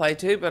comes into play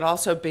too. But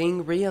also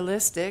being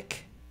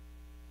realistic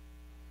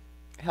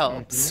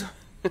helps.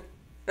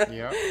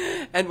 Yeah.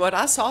 And what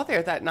I saw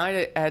there that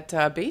night at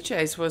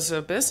BJ's was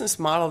a business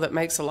model that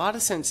makes a lot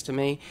of sense to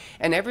me,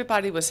 and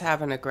everybody was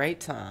having a great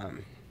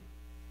time.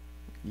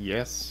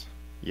 Yes.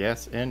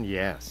 Yes, and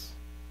yes.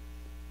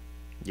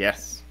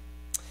 Yes.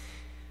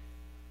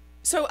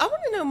 So I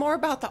want to know more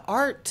about the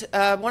art.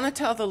 I want to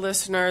tell the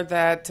listener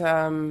that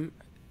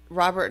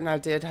Robert and I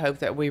did hope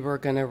that we were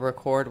going to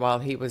record while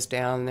he was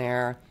down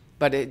there,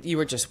 but you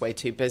were just way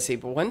too busy.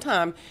 But one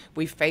time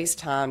we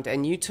FaceTimed,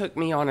 and you took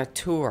me on a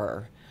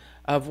tour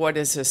of what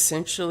is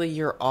essentially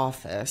your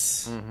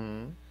office.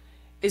 Mm-hmm.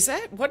 Is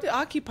that what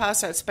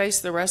occupies that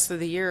space the rest of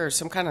the year, or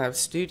some kind of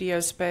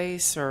studio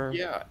space? Or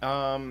Yeah,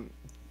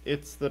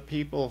 it's the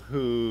people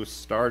who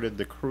started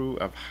the crew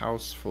of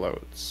house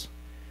floats.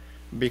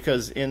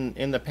 Because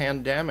in the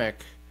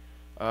pandemic,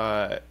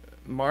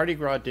 Mardi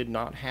Gras did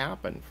not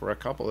happen for a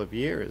couple of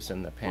years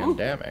in the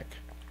pandemic.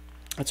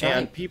 That's right.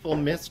 And people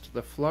missed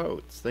the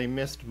floats. They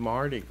missed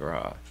Mardi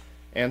Gras.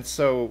 And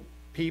so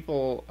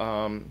people,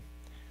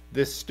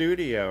 this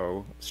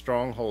studio,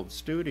 Stronghold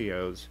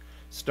Studios,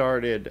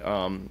 started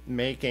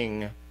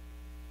making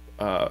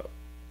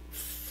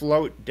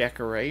float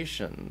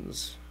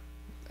decorations,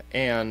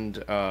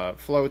 and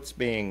floats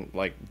being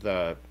like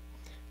the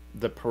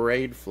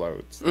parade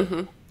floats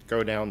that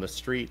go down the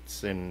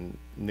streets in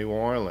New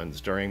Orleans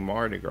during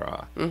Mardi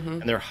Gras.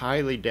 And they're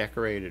highly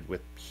decorated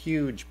with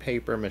huge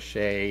paper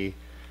mache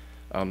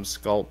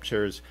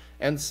sculptures.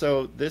 And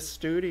so this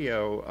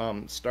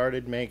studio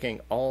started making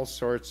all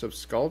sorts of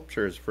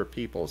sculptures for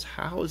people's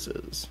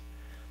houses.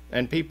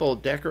 And people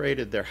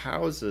decorated their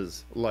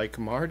houses like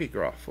Mardi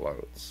Gras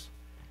floats.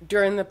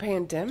 During the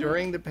pandemic?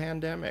 During the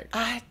pandemic.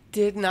 I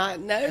did not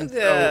know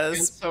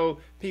this. So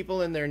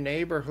people in their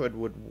neighborhood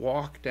would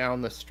walk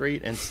down the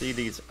street and see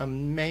these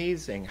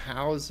amazing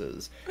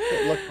houses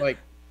that looked like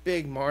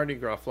big Mardi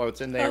Gras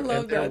floats, and there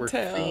were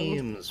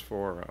themes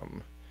for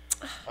them.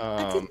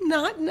 I did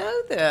not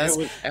know this. It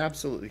was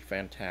absolutely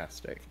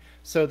fantastic.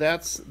 So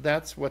that's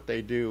what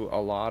they do a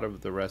lot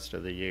of the rest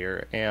of the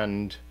year,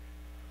 and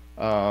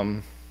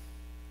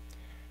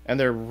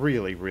they're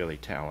really, really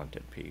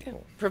talented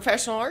people.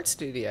 Professional art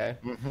studio.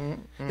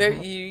 There,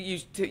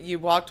 you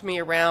walked me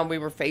around. We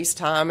were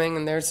FaceTiming,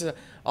 and there's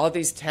all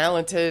these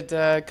talented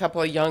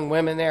couple of young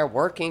women there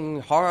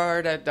working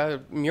hard at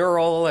the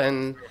mural,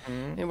 and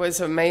it was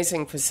an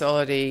amazing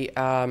facility,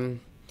 and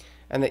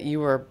that you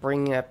were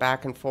bringing it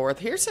back and forth.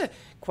 Here's a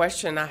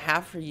question I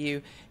have for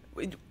you.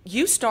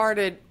 You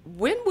started,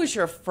 when was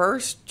your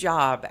first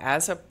job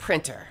as a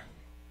printer?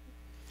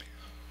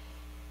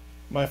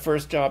 My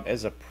first job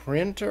as a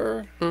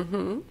printer,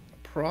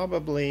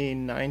 probably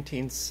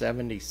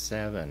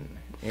 1977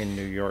 in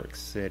New York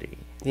City.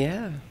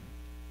 Yeah.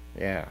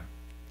 Yeah.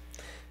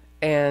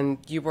 And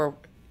was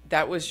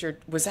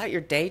that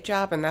your day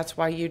job, and that's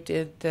why you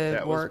did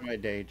the work? That was my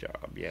day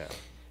job, yeah.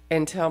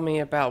 And tell me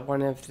about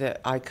one of the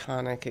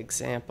iconic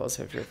examples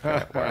of your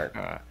print work.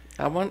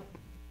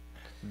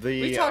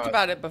 We talked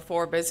about it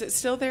before, but is it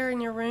still there in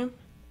your room?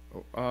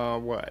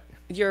 What?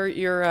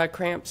 Your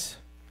cramps.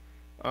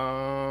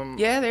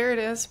 Yeah, there it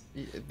is.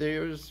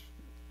 There's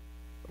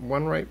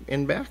one right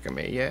in back of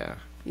me. Yeah.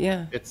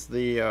 Yeah. It's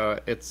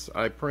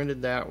I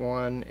printed that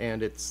one,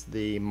 and it's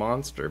the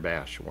Monster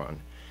Bash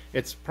one.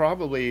 It's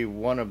probably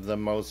one of the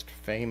most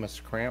famous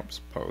Cramps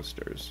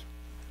posters.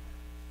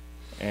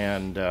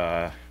 And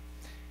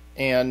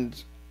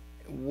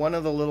one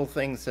of the little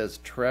things says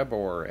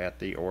Trebor at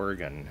the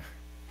organ,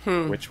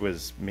 which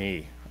was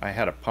me. I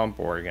had a pump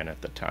organ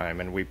at the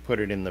time, and we put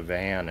it in the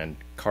van and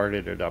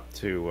carted it up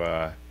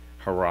to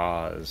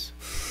Harrah's,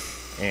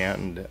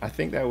 and I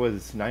think that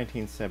was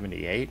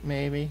 1978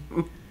 maybe,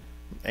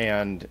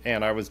 and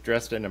I was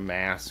dressed in a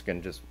mask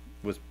and just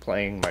was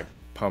playing my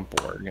pump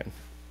organ.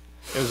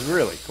 It was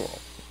really cool.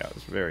 Yeah, it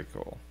was very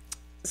cool.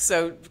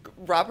 So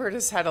Robert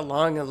has had a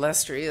long,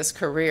 illustrious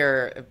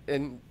career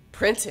in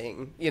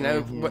printing,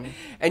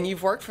 and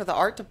you've worked for the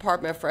art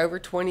department for over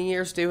 20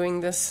 years doing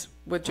this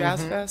with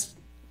Jazz Fest?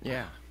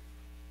 Yeah.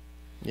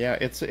 Yeah,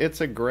 it's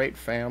a great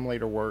family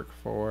to work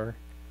for.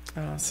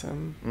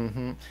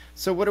 Awesome.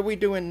 So what are we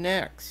doing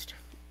next?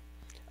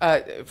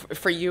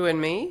 For you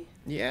and me?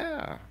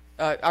 Yeah.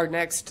 Our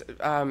next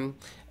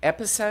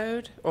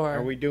episode, or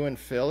are we doing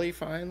Philly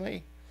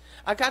finally?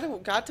 I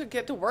got to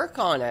get to work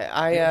on it.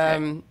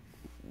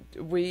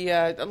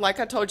 Like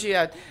I told you,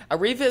 I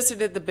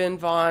revisited the Ben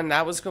Vaughn.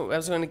 I was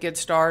going to get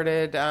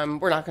started.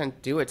 We're not going to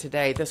do it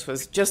today. This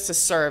was just to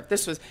serve.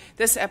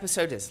 This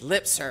episode is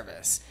lip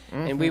service,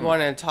 and we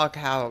wanted to talk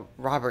how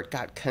Robert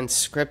got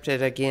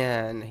conscripted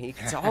again.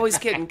 He's always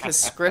getting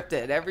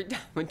conscripted every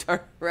time we turn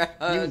around.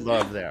 You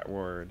love that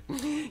word.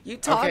 You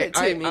taught it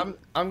to me.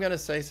 I'm going to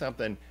say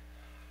something.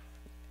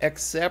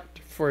 Except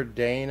for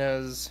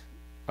Dana's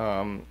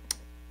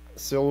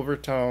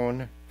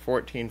Silvertone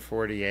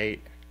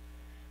 1448,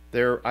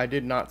 I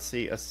did not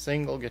see a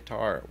single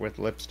guitar with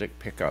lipstick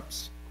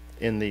pickups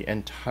in the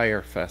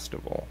entire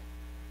festival.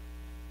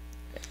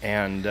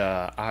 And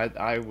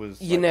I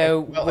was, You like, know,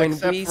 well, when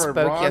except we for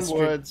spoke Ron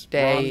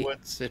yesterday,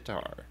 Wood's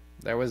sitar.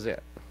 That was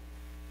it.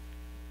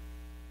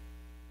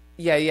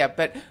 yeah,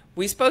 but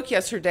we spoke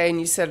yesterday, and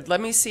you said,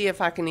 "Let me see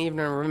if I can even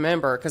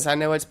remember," because I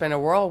know it's been a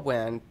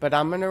whirlwind. But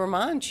I'm going to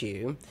remind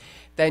you,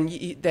 then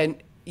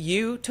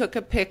you took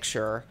a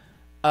picture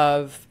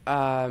of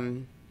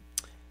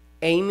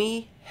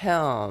Amy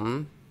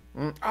Helm.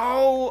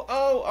 Oh,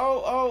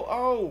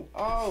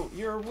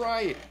 you're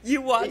right.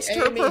 You watched The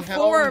her Amy Helm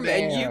perform,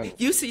 and Band.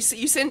 you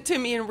sent it to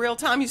me in real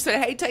time. You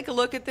said, "Hey, take a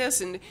look at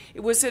this." And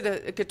was it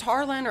a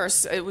guitar line or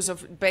it was a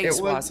bass?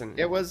 Wasn't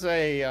It was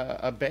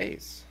a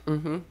bass.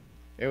 Mm-hmm.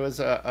 It was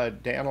a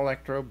Dan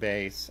Electro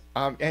bass.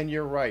 And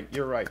you're right.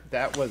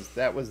 That was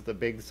the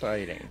big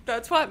sighting.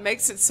 That's what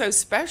makes it so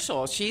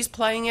special. She's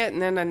playing it,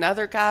 and then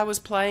another guy was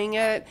playing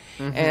it,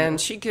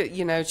 and she could,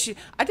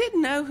 I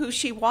didn't know who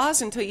she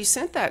was until you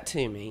sent that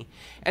to me.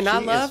 And I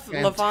She love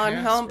is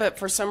Levon Helm, fantastic. but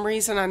for some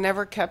reason I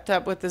never kept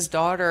up with his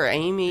daughter,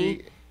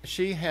 Amy.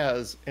 She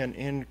has an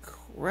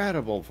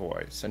incredible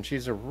voice, and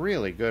she's a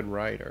really good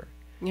writer.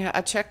 Yeah, I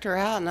checked her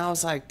out, and I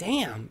was like,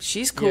 damn,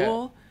 she's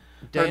cool. Her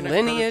Dana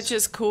lineage Kurtz-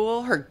 is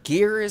cool. Her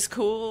gear is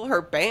cool.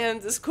 Her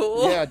band is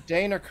cool. Yeah,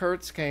 Dana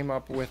Kurtz came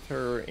up with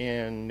her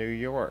in New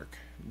York.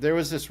 There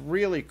was this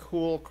really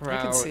cool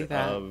crowd see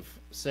that. of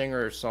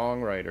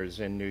singer-songwriters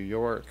in New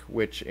York,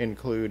 which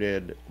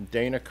included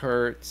Dana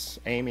Kurtz,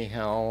 Amy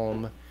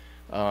Helm,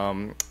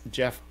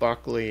 Jeff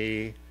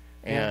Buckley,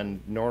 and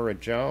Nora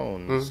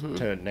Jones,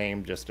 to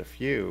name just a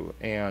few.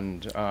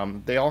 And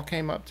they all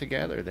came up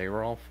together. They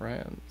were all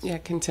friends. Yeah,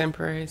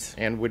 contemporaries.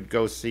 And would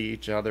go see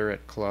each other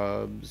at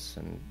clubs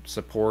and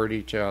support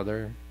each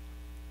other.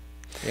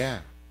 Yeah.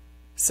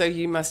 So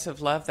you must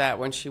have loved that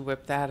when she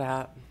whipped that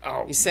out.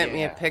 Oh, you sent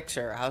me a yeah.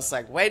 picture. I was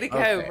like, way to go,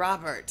 Okay.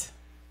 Robert.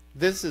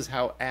 This is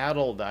how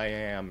addled I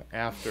am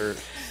after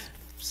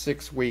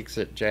 6 weeks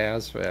at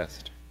Jazz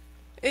Fest.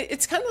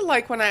 It's kind of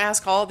like when I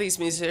ask all these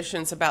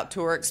musicians about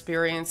tour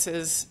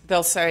experiences,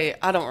 they'll say,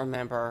 I don't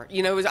remember.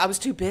 I was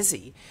too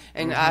busy.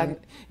 And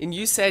and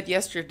you said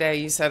yesterday,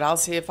 you said, I'll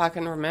see if I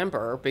can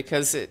remember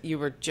because you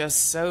were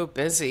just so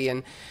busy.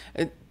 And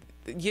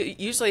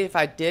usually if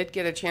I did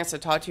get a chance to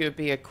talk to you, it'd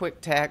be a quick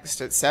text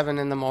at 7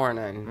 in the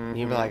morning.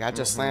 You'd be like, I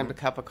just slammed a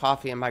cup of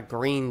coffee in my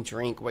green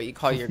drink, what you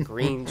call your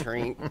green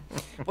drink.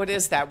 What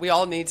is that? We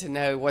all need to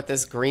know what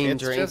this green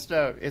drink is.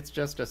 It's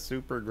just a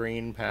super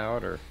green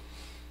powder.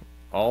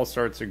 All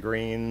sorts of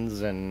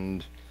greens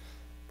and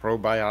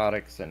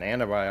probiotics and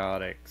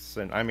antibiotics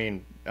and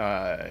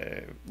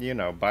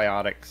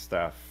biotic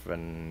stuff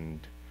and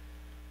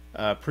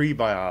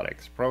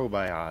prebiotics,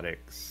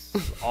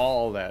 probiotics,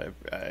 all that,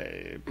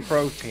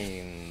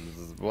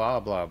 proteins,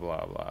 blah blah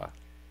blah blah.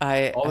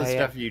 All the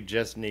stuff you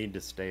just need to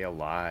stay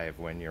alive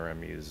when you're a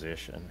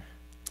musician.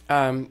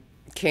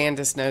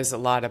 Candace knows a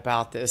lot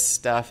about this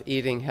stuff,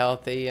 eating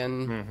healthy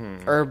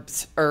and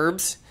herbs.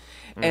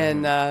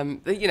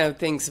 And,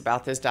 things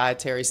about this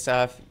dietary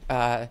stuff.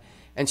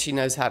 And she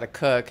knows how to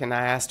cook. And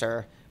I asked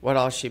her what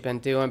all she'd been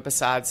doing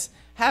besides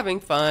having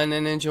fun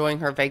and enjoying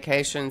her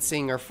vacation,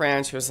 seeing her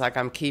friends. She was like,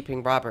 I'm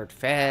keeping Robert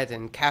fed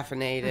and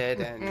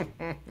caffeinated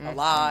and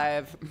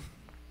alive.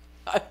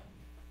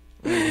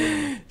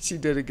 She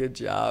did a good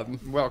job.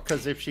 Well,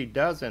 because if she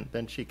doesn't,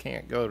 then she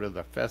can't go to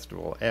the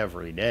festival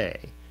every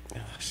day.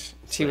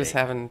 She was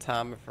having the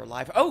time of her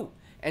life. Oh!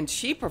 And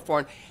she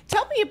performed.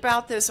 Tell me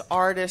about this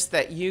artist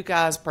that you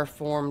guys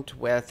performed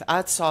with.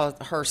 I saw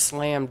her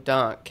slam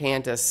dunk,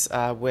 Candace,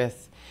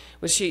 was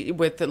she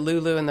with the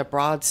Lulu and the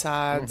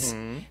Broadsides?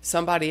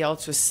 Somebody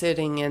else was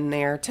sitting in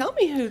there. Tell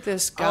me who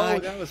this guy. Oh,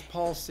 that was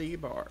Paul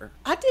Seabar.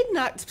 I did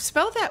not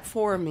spell that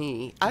for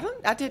me.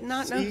 I did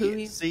not know who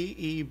he.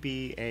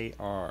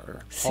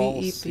 Cebar.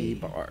 Paul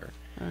Seabar.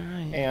 All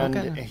right.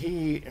 And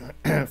he,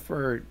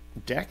 for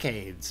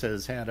decades,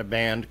 has had a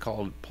band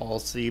called Paul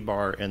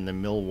Seabar and the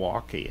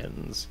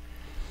Milwaukeeans.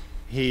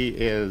 He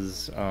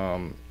is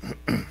from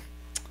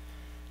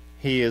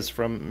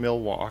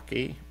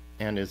Milwaukee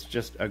and is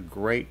just a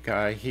great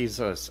guy. He's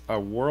a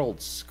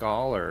world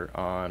scholar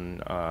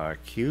on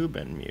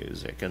Cuban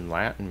music and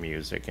Latin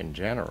music in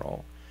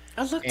general.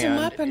 I looked him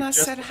up and I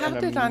said, how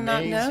did I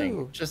not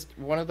know? Just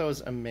one of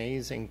those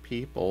amazing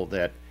people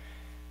that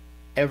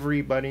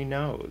everybody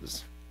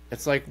knows.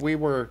 It's like we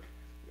were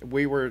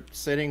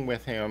sitting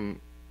with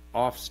him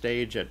off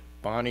stage at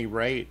Bonnie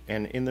Raitt,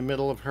 and in the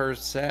middle of her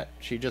set,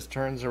 she just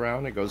turns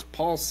around and goes,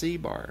 Paul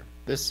Seabar,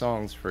 this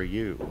song's for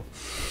you.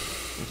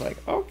 It's like,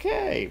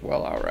 okay,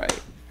 well, all right. I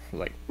was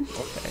like,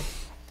 okay.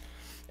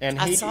 And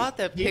I saw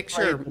the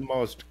picture. Played the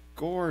most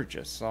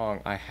gorgeous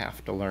song. I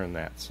have to learn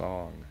that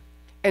song.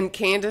 And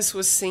Candace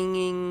was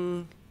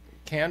singing.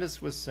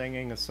 Candace was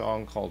singing a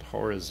song called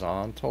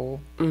Horizontal,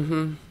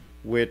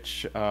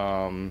 which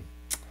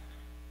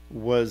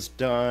was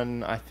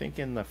done, I think,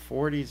 in the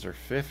 40s or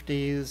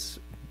 50s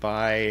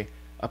by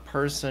a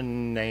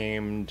person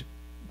named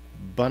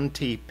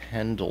Bunty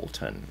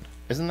Pendleton.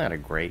 Isn't that a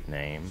great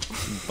name?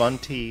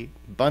 Bunty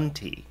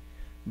Pendleton.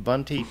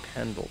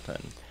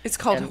 It's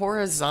called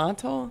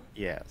Horizontal?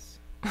 Yes.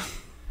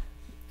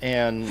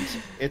 And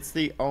it's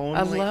the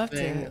only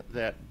thing it.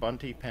 that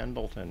Bunty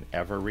Pendleton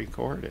ever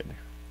recorded.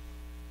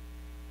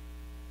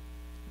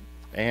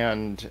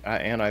 And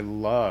I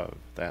love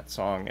that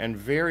song, and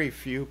very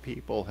few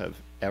people have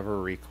ever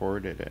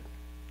recorded it.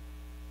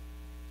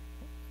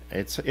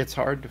 It's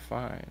hard to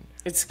find.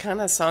 It's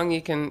kind of song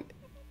you can,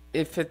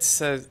 if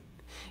it's a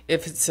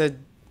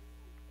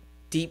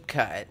deep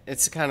cut,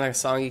 it's the kind of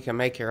song you can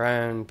make your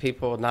own.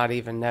 People will not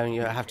even know, and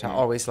you have to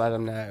always let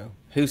them know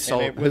who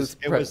sold. It was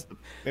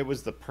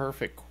the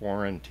perfect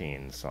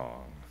quarantine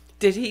song.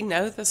 Did he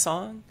know the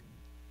song?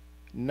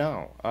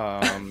 No.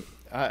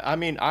 I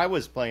mean, I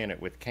was playing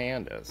it with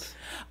Candace.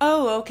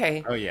 Oh,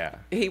 okay. Oh, yeah.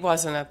 He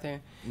wasn't up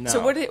there. No.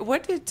 So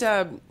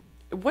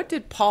what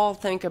did Paul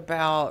think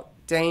about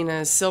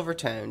Dana's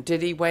Silvertone?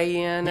 Did he weigh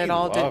in at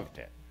all? He loved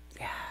it.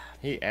 Yeah.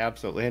 He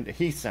absolutely, and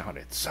he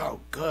sounded so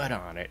good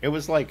on it. It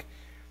was like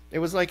it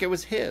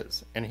was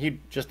his, and he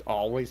just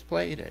always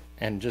played it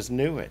and just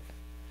knew it.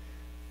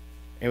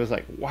 It was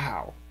like,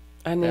 wow.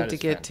 I need to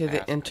get to the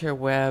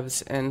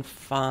interwebs and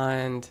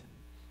find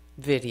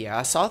video.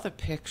 I saw the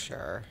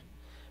picture,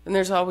 and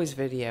there's always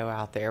video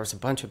out there. It was a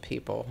bunch of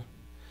people.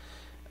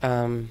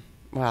 Wow,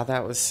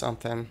 that was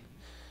something.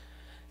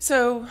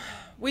 So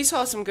we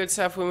saw some good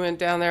stuff when we went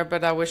down there,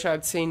 but I wish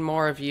I'd seen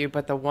more of you.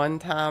 But the one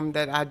time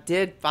that I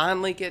did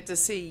finally get to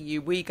see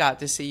you, we got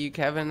to see you,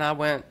 Kevin, and I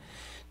went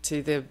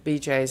to the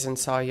BJ's and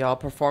saw y'all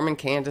perform, and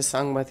Candace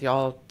sung with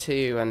y'all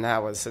too, and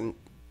that was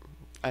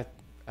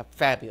a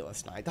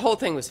fabulous night. The whole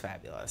thing was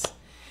fabulous.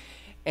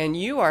 And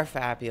you are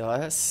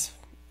fabulous,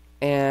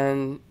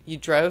 and you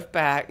drove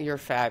back. You're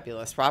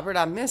fabulous. Robert,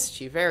 I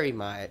missed you very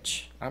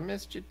much. I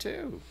missed you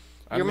too.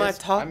 You're my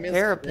talk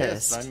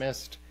therapist. I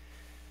missed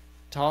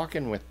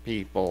talking with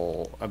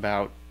people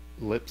about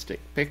lipstick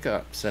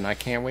pickups, and I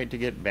can't wait to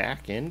get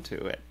back into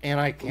it. And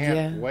I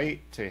can't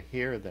wait to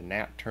hear the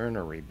Nat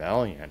Turner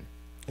Rebellion.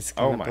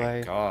 Oh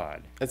my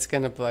God. It's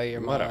going to blow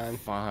your mind. What a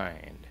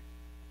find.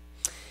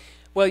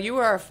 Well, you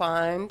are a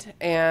find,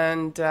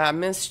 and I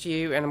missed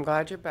you, and I'm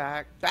glad you're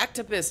back. Back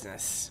to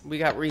business. We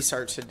got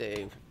research to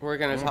do. We're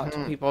going to talk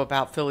to people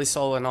about Philly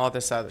Soul and all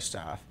this other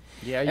stuff.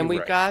 Yeah, and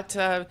we've got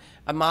a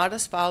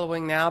modest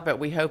following now, but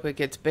we hope it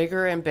gets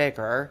bigger and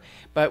bigger.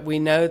 But we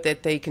know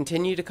that they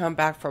continue to come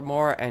back for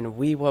more, and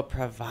we will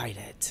provide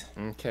it.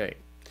 Okay.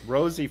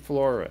 Rosie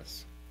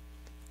Flores,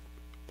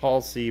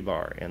 Paul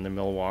Seabar and the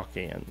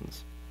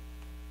Milwaukeeans,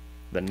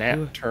 the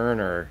Nat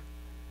Turner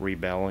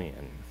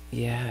Rebellion.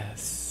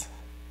 Yes.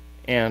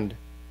 And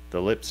the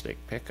Lipstick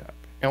Pickup.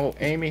 Oh,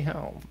 Amy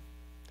Helm.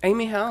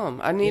 Amy Helm.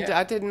 I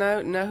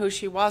didn't know who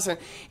she was. And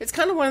it's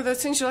kind of one of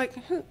those things you're like,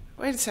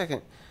 wait a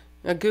second.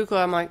 I Google,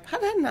 I'm like, how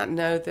did I not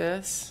know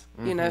this?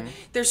 Mm-hmm. You know,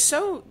 there's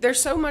so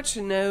much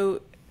to know,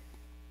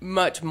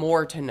 much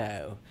more to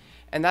know.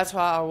 And that's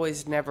why I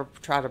always never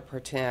try to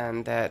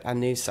pretend that I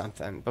knew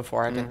something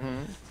before I did.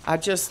 I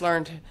just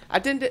learned.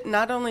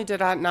 Not only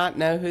did I not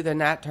know who the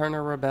Nat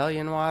Turner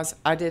Rebellion was,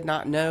 I did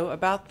not know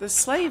about the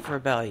slave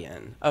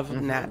rebellion of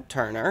Nat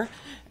Turner,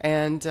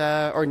 and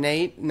or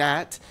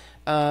Nat.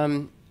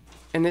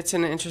 And it's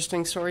an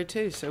interesting story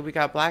too. So we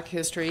got Black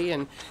history,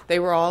 and they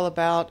were all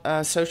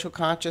about social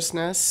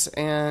consciousness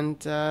and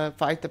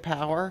fight the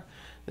power.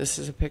 This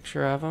is a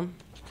picture of them.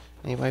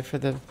 Anyway, for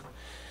the.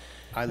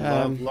 I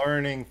love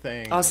learning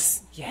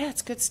things. Yeah,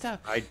 it's good stuff.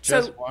 I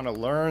just want to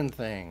learn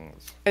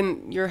things.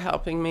 And you're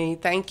helping me.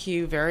 Thank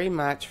you very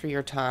much for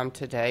your time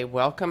today.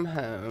 Welcome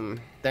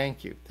home.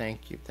 Thank you,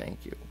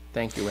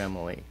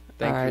 Emily.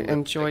 Thank you.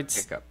 Enjoyed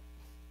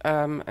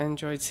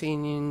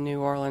seeing you in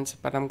New Orleans,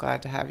 but I'm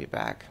glad to have you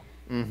back.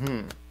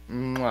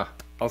 Mwah.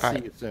 I'll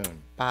see you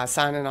soon. Bye.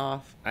 Signing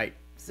off. All right.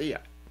 See ya.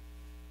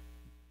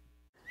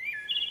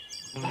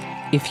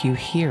 If you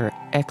hear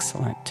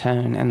excellent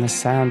tone and the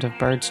sound of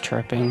birds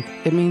chirping,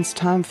 it means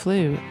time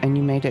flew and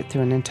you made it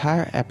through an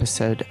entire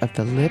episode of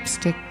the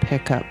Lipstick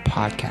Pickup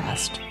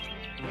Podcast.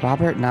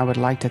 Robert and I would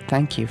like to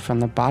thank you from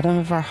the bottom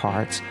of our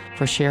hearts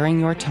for sharing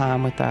your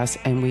time with us,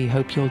 and we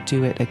hope you'll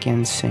do it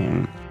again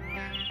soon.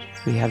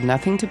 We have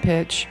nothing to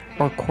pitch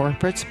or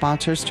corporate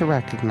sponsors to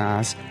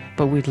recognize,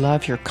 but we'd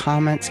love your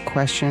comments,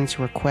 questions,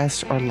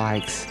 requests, or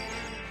likes.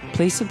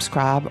 Please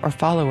subscribe or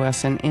follow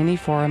us in any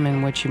forum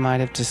in which you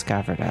might have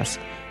discovered us,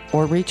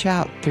 or reach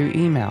out through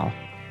email,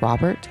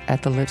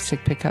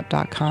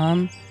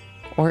 robert@thelipstickpickup.com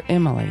or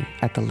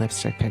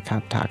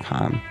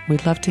emily@thelipstickpickup.com.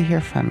 We'd love to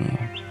hear from you.